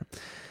make it better.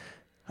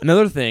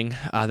 Another thing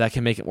that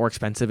can make it more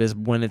expensive is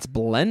when it's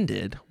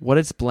blended, what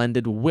it's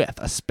blended with,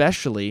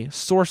 especially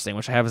sourcing,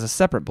 which I have as a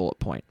separate bullet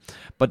point.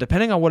 But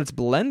depending on what it's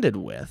blended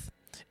with,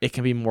 it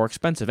can be more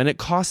expensive. And it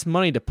costs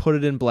money to put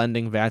it in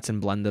blending vats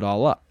and blend it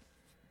all up.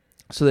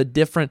 So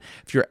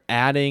if you're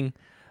adding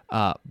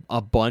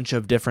a bunch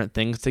of different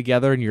things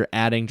together and you're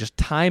adding just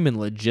time and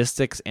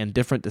logistics and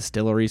different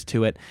distilleries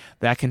to it,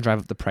 that can drive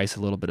up the price a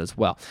little bit as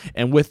well.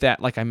 And with that,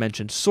 like I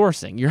mentioned,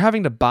 sourcing, you're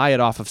having to buy it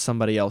off of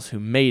somebody else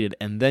who made it,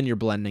 and then you're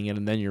blending it,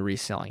 and then you're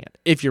reselling it,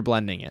 if you're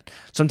blending it.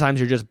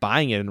 Sometimes you're just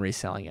buying it and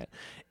reselling it.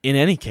 In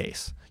any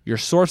case, you're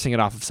sourcing it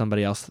off of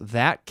somebody else.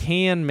 That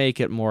can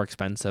make it more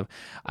expensive.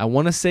 I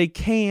want to say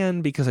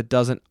can because it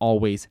doesn't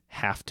always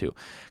have to.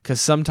 Because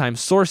sometimes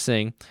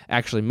sourcing,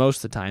 actually most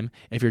of the time,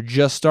 if you're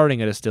just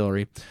starting a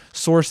distillery,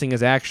 sourcing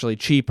is actually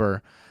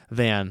cheaper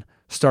than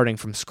starting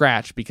from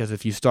scratch, because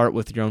if you start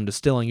with your own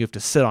distilling, you have to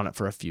sit on it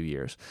for a few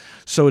years.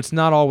 So it's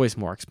not always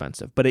more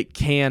expensive, but it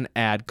can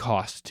add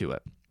cost to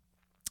it.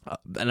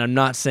 And I'm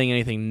not saying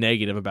anything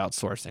negative about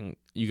sourcing.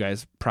 You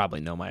guys probably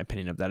know my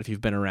opinion of that. If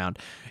you've been around,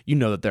 you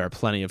know that there are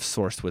plenty of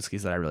sourced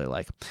whiskeys that I really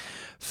like.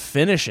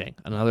 Finishing,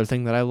 another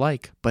thing that I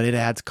like, but it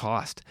adds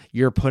cost.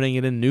 You're putting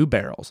it in new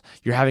barrels.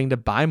 You're having to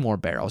buy more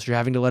barrels. You're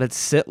having to let it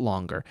sit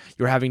longer.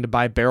 You're having to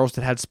buy barrels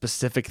that had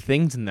specific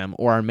things in them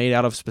or are made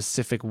out of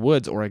specific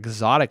woods or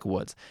exotic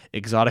woods.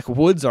 Exotic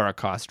woods are a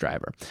cost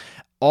driver.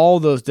 All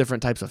those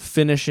different types of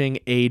finishing,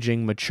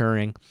 aging,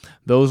 maturing,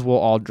 those will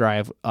all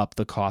drive up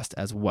the cost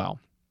as well.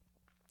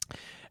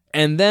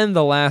 And then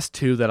the last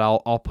two that I'll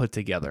put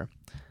together,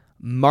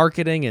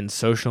 Marketing and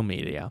social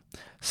media.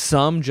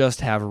 Some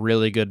just have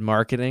really good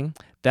marketing.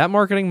 That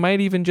marketing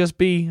might even just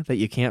be that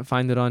you can't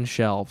find it on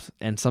shelves,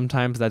 and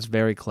sometimes that's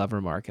very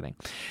clever marketing.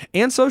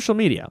 And social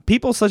media.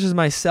 People such as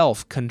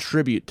myself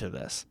contribute to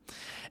this.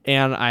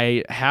 And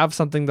I have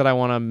something that I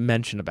want to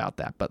mention about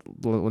that, but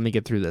let me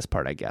get through this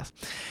part, I guess.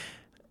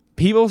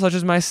 People such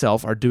as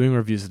myself are doing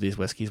reviews of these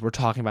whiskeys. We're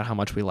talking about how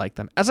much we like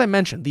them. As I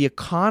mentioned, the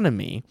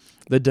economy,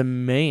 the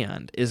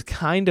demand is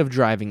kind of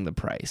driving the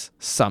price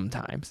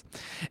sometimes.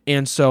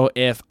 And so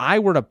if I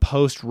were to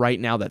post right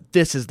now that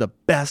this is the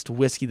best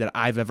whiskey that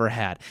I've ever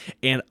had,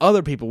 and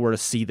other people were to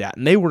see that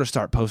and they were to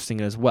start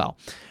posting it as well,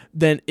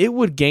 then it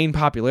would gain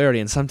popularity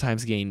and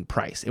sometimes gain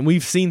price. And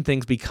we've seen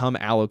things become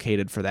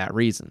allocated for that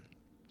reason.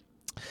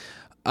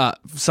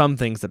 Some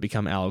things that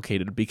become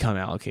allocated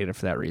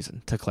for that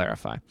reason, to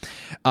clarify.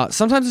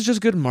 Sometimes it's just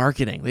good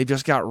marketing. They've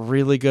just got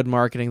really good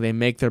marketing. They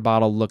make their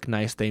bottle look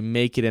nice. They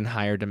make it in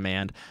higher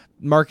demand.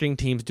 Marketing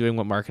teams doing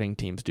what marketing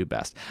teams do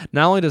best.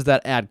 Not only does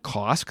that add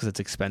cost because it's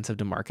expensive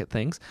to market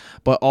things,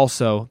 but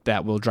also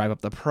that will drive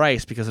up the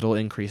price because it'll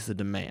increase the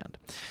demand.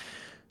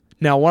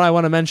 Now, what I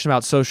want to mention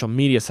about social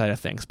media side of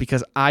things,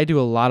 because I do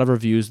a lot of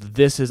reviews,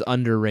 this is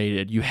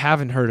underrated. You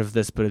haven't heard of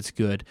this, but it's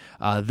good.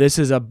 This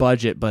is a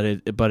budget, but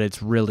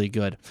it's really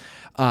good.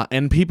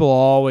 And people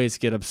always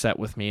get upset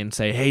with me and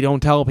say, hey, don't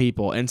tell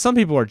people. And some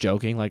people are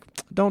joking, like,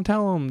 don't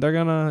tell them. They're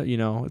going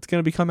to, it's going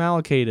to become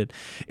allocated.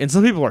 And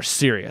some people are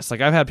serious.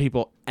 Like, I've had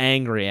people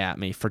angry at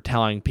me for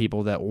telling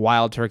people that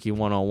Wild Turkey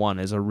 101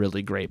 is a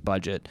really great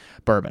budget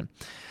bourbon.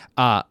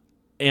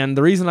 And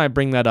the reason I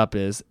bring that up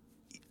is,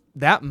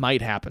 that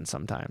might happen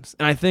sometimes.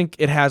 And I think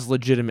it has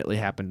legitimately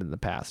happened in the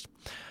past.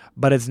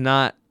 But it's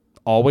not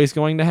always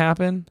going to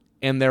happen,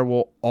 and there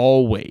will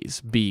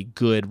always be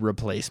good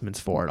replacements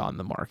for it on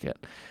the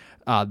market.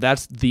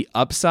 That's the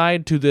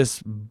upside to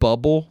this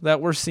bubble that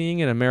we're seeing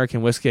in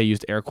American whiskey. I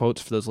used air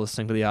quotes for those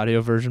listening to the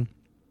audio version.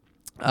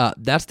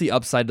 That's the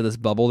upside to this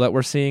bubble that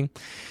we're seeing,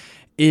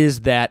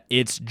 is that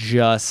it's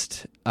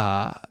just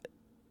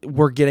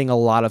we're getting a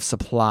lot of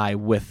supply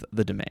with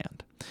the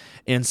demand.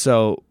 And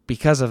so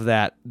because of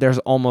that, there's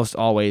almost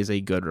always a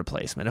good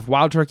replacement. If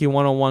Wild Turkey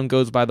 101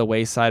 goes by the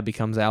wayside,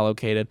 becomes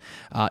allocated,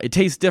 it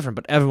tastes different,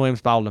 but Evan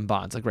Williams Bottled in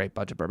Bond's a great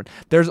budget bourbon.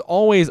 There's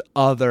always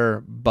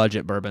other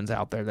budget bourbons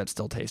out there that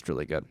still taste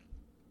really good.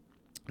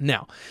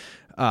 Now,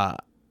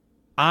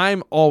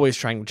 I'm always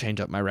trying to change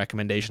up my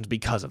recommendations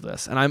because of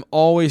this, and I'm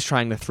always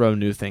trying to throw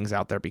new things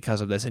out there because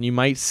of this, and you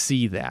might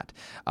see that.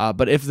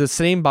 But if the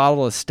same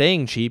bottle is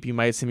staying cheap, you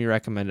might see me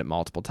recommend it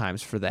multiple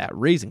times for that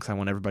reason, because I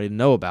want everybody to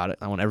know about it.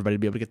 I want everybody to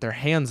be able to get their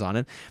hands on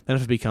it. Then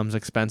if it becomes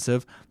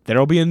expensive, there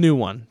will be a new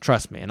one,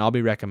 trust me, and I'll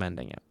be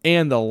recommending it.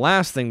 And the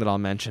last thing that I'll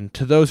mention,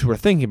 to those who are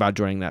thinking about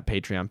joining that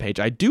Patreon page,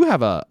 I do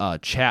have a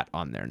chat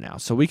on there now,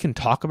 so we can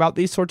talk about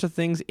these sorts of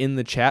things in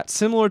the chat,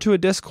 similar to a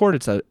Discord.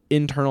 It's an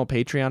internal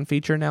Patreon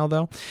feature now,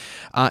 though.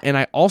 And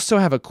I also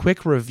have a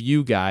quick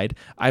review guide.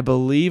 I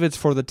believe it's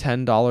for the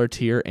 $10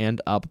 tier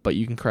and up, but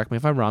you can correct me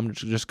if I'm wrong.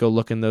 Just go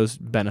look in those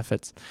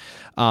benefits.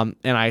 And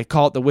I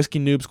call it the Whiskey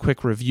Noobs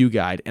Quick Review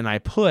Guide. And I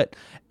put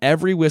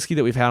every whiskey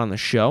that we've had on the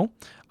show,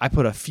 I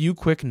put a few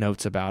quick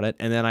notes about it,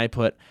 and then I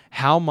put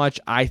how much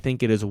I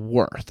think it is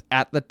worth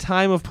at the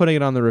time of putting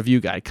it on the review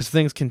guide, because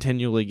things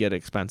continually get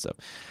expensive.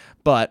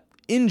 But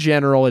in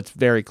general, it's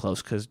very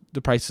close because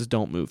the prices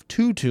don't move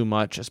too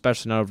much,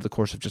 especially not over the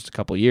course of just a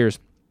couple of years.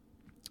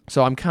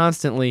 So I'm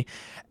constantly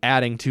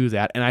adding to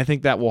that, and I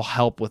think that will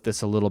help with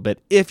this a little bit.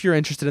 If you're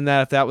interested in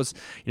that, if that was,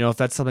 if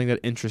that's something that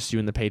interests you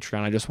in the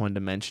Patreon, I just wanted to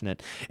mention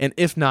it. And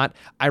if not,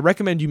 I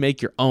recommend you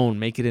make your own.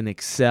 Make it in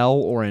Excel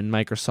or in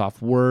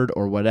Microsoft Word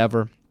or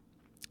whatever.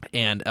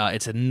 And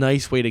it's a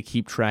nice way to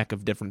keep track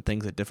of different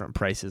things at different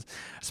prices,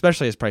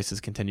 especially as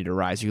prices continue to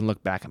rise. You can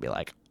look back and be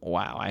like,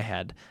 wow, I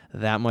had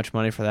that much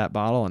money for that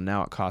bottle, and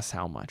now it costs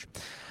how much?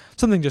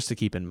 Something just to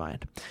keep in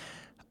mind.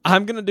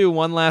 I'm going to do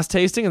one last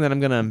tasting, and then I'm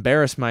going to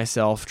embarrass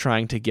myself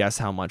trying to guess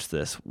how much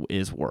this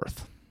is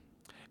worth.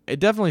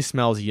 It definitely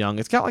smells young.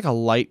 It's got like a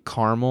light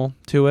caramel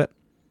to it,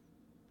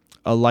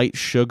 a light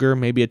sugar,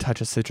 maybe a touch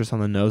of citrus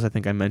on the nose. I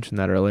think I mentioned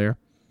that earlier.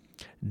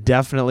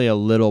 Definitely a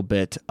little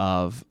bit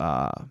of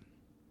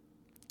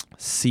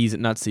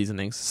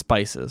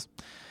spices.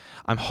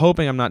 I'm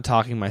hoping I'm not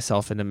talking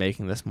myself into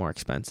making this more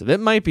expensive. It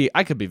might be.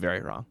 I could be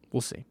very wrong.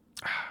 We'll see.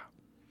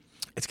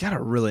 It's got a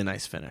really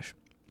nice finish.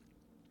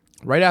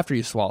 Right after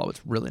you swallow,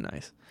 it's really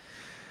nice.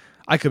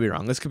 I could be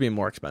wrong. This could be a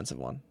more expensive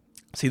one.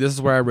 See, this is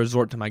where I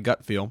resort to my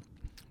gut feel,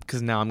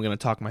 because now I'm going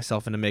to talk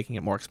myself into making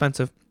it more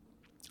expensive,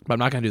 but I'm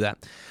not going to do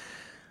that.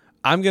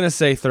 I'm going to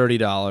say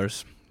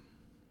 $30.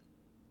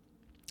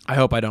 I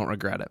hope I don't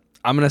regret it.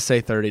 I'm going to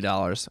say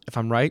 $30. If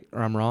I'm right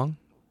or I'm wrong,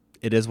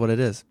 it is what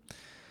it is.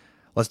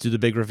 Let's do the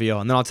big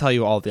reveal, and then I'll tell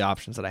you all the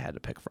options that I had to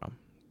pick from.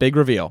 Big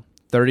reveal,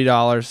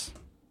 $30.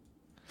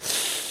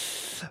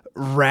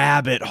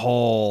 Rabbit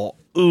Hole.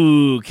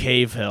 Ooh,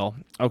 Cave Hill.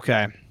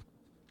 Okay.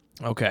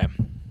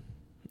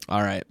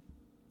 All right.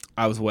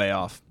 I was way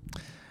off.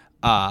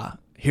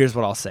 Here's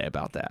what I'll say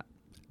about that.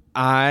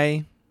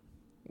 I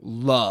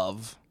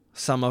love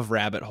some of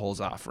Rabbit Hole's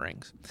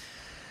offerings.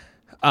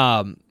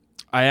 I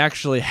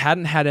actually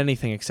hadn't had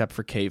anything except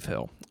for Cave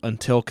Hill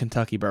until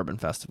Kentucky Bourbon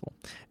Festival.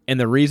 And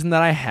the reason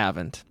that I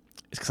haven't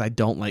is because I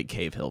don't like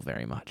Cave Hill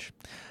very much.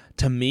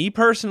 To me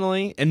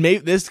personally, and maybe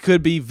this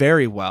could be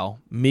very well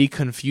me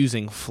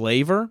confusing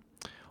flavor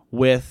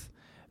with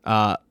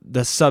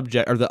the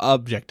subject or the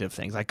objective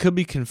things. I could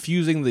be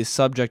confusing the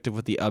subjective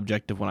with the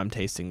objective when I'm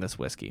tasting this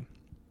whiskey.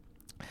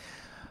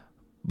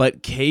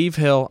 But Cave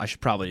Hill, I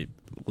should probably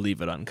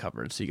leave it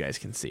uncovered so you guys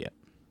can see it.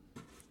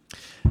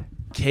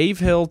 Cave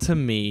Hill to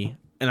me,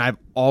 and I've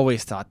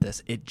always thought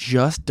this, it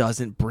just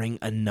doesn't bring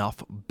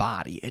enough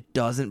body. It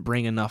doesn't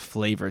bring enough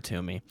flavor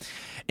to me.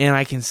 And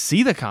I can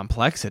see the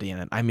complexity in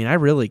it. I mean, I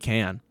really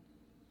can.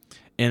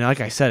 And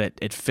like I said,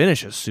 it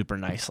finishes super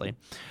nicely.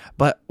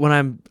 But when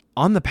I'm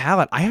on the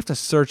palate, I have to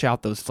search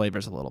out those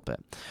flavors a little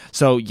bit.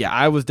 So yeah,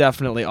 I was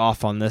definitely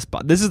off on this,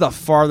 but this is the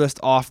farthest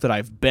off that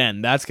I've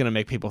been. That's going to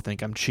make people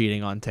think I'm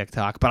cheating on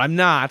TikTok, but I'm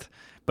not.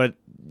 But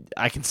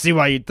I can see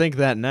why you'd think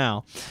that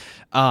now.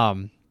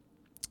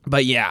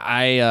 But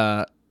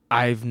yeah,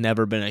 I've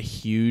never been a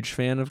huge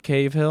fan of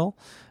Cave Hill.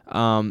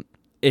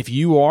 If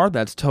you are,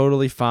 that's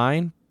totally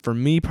fine. For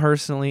me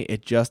personally,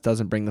 it just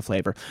doesn't bring the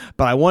flavor.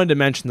 But I wanted to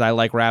mention that I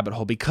like Rabbit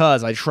Hole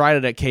because I tried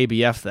it at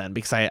KBF then,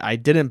 because I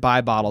didn't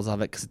buy bottles of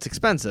it because it's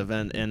expensive,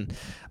 and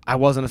I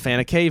wasn't a fan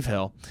of Cave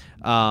Hill.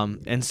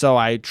 And so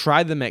I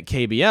tried them at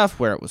KBF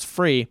where it was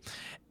free,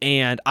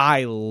 and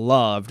I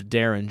loved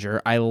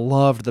Derringer. I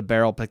loved the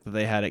barrel pick that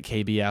they had at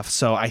KBF.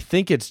 So I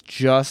think it's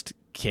just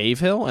Cave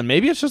Hill, and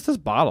maybe it's just this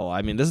bottle.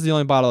 I mean, this is the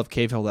only bottle of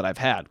Cave Hill that I've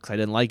had because I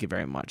didn't like it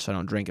very much, so I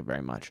don't drink it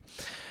very much.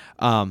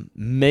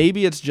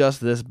 Maybe it's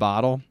just this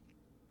bottle,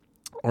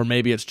 or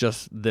maybe it's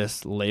just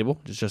this label,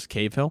 it's just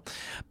Cave Hill,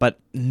 but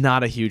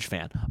not a huge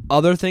fan.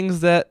 Other things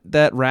that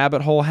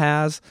Rabbit Hole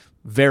has,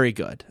 very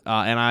good.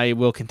 And I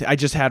will continue. I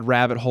just had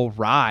Rabbit Hole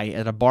Rye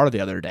at a bar the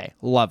other day.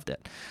 Loved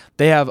it.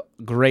 They have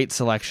great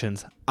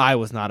selections. I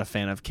was not a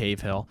fan of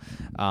Cave Hill.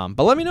 But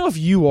let me know if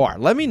you are.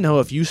 Let me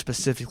know if you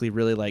specifically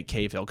really like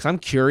Cave Hill, because I'm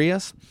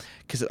curious,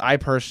 because I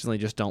personally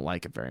just don't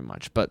like it very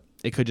much, but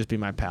it could just be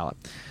my palate.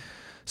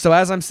 So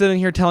as I'm sitting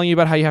here telling you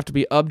about how you have to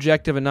be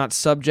objective and not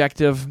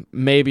subjective,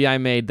 maybe I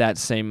made that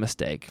same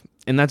mistake.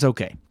 And that's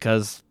okay,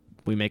 because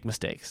we make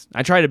mistakes.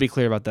 I try to be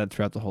clear about that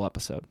throughout the whole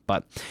episode,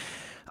 but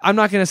I'm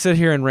not going to sit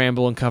here and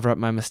ramble and cover up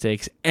my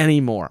mistakes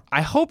anymore.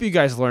 I hope you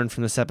guys learned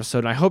from this episode,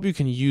 and I hope you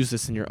can use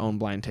this in your own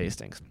blind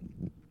tastings.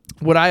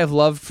 Would I have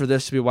loved for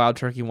this to be Wild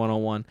Turkey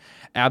 101?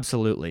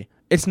 Absolutely.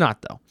 It's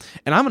not, though.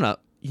 And I'm going to,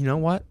 you know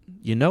what?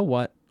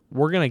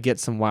 We're going to get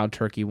some Wild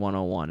Turkey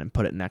 101 and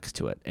put it next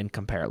to it and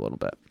compare a little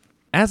bit.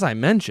 As I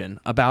mention,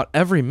 about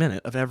every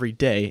minute of every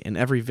day in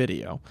every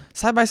video,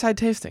 side-by-side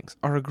tastings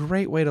are a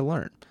great way to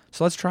learn.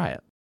 So let's try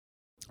it.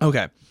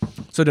 Okay,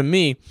 so to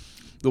me,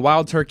 the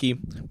Wild Turkey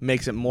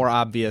makes it more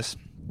obvious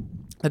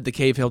that the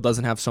Cave Hill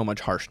doesn't have so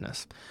much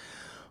harshness.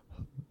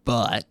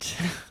 But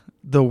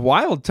the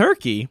Wild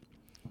Turkey,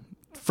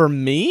 for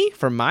me,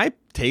 for my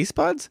taste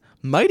buds,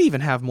 might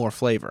even have more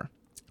flavor.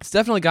 It's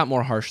definitely got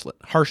more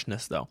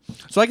harshness, though.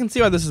 So I can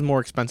see why this is more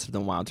expensive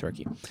than Wild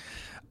Turkey.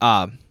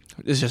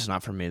 It's just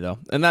not for me, though.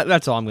 And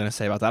that's all I'm going to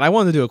say about that. I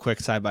wanted to do a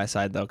quick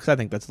side-by-side, though, because I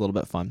think that's a little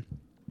bit fun.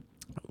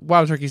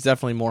 Wild Turkey is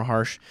definitely more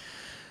harsh.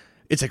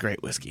 It's a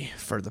great whiskey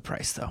for the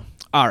price, though.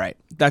 All right,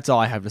 that's all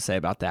I have to say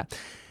about that.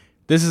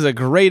 This is a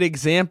great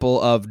example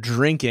of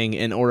drinking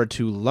in order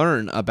to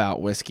learn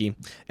about whiskey,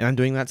 and I'm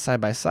doing that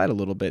side-by-side a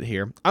little bit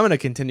here. I'm going to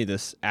continue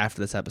this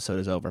after this episode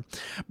is over.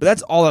 But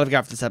that's all that I've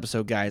got for this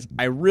episode, guys.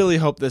 I really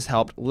hope this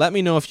helped. Let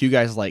me know if you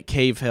guys like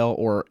Cave Hill,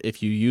 or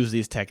if you use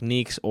these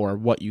techniques, or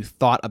what you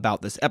thought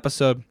about this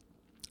episode.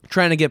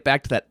 Trying to get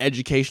back to that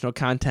educational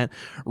content,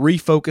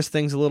 refocus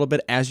things a little bit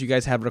as you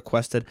guys have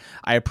requested.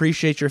 I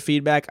appreciate your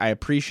feedback. I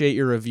appreciate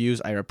your reviews.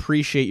 I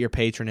appreciate your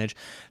patronage.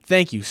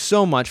 Thank you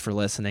so much for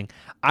listening.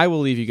 I will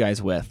leave you guys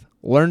with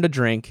learn to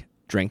drink,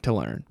 drink to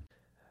learn.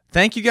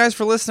 Thank you guys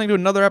for listening to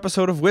another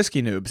episode of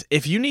Whiskey Noobs.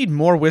 If you need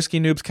more Whiskey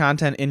Noobs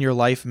content in your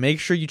life,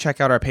 make sure you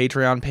check out our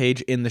Patreon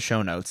page in the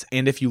show notes.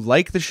 And if you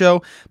like the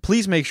show,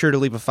 please make sure to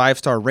leave a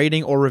 5-star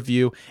rating or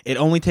review. It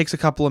only takes a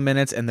couple of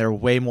minutes, and they're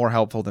way more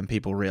helpful than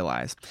people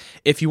realize.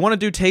 If you want to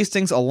do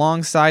tastings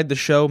alongside the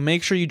show,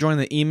 make sure you join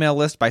the email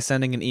list by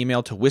sending an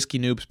email to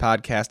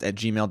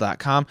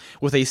whiskeynoobspodcast@gmail.com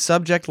with a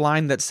subject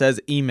line that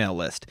says email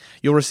list.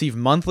 You'll receive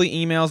monthly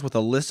emails with a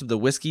list of the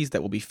whiskeys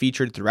that will be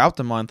featured throughout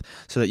the month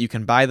so that you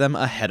can buy them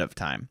ahead of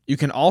time. You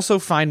can also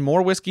find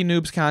more Whiskey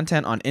Noobs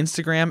content on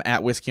Instagram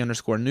at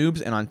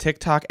 @whiskey_noobs and on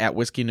TikTok at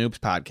Whiskey Noobs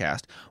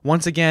Podcast.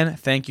 Once again,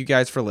 thank you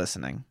guys for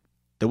listening.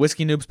 The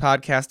Whiskey Noobs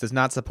Podcast does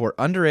not support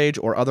underage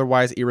or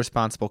otherwise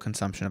irresponsible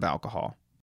consumption of alcohol.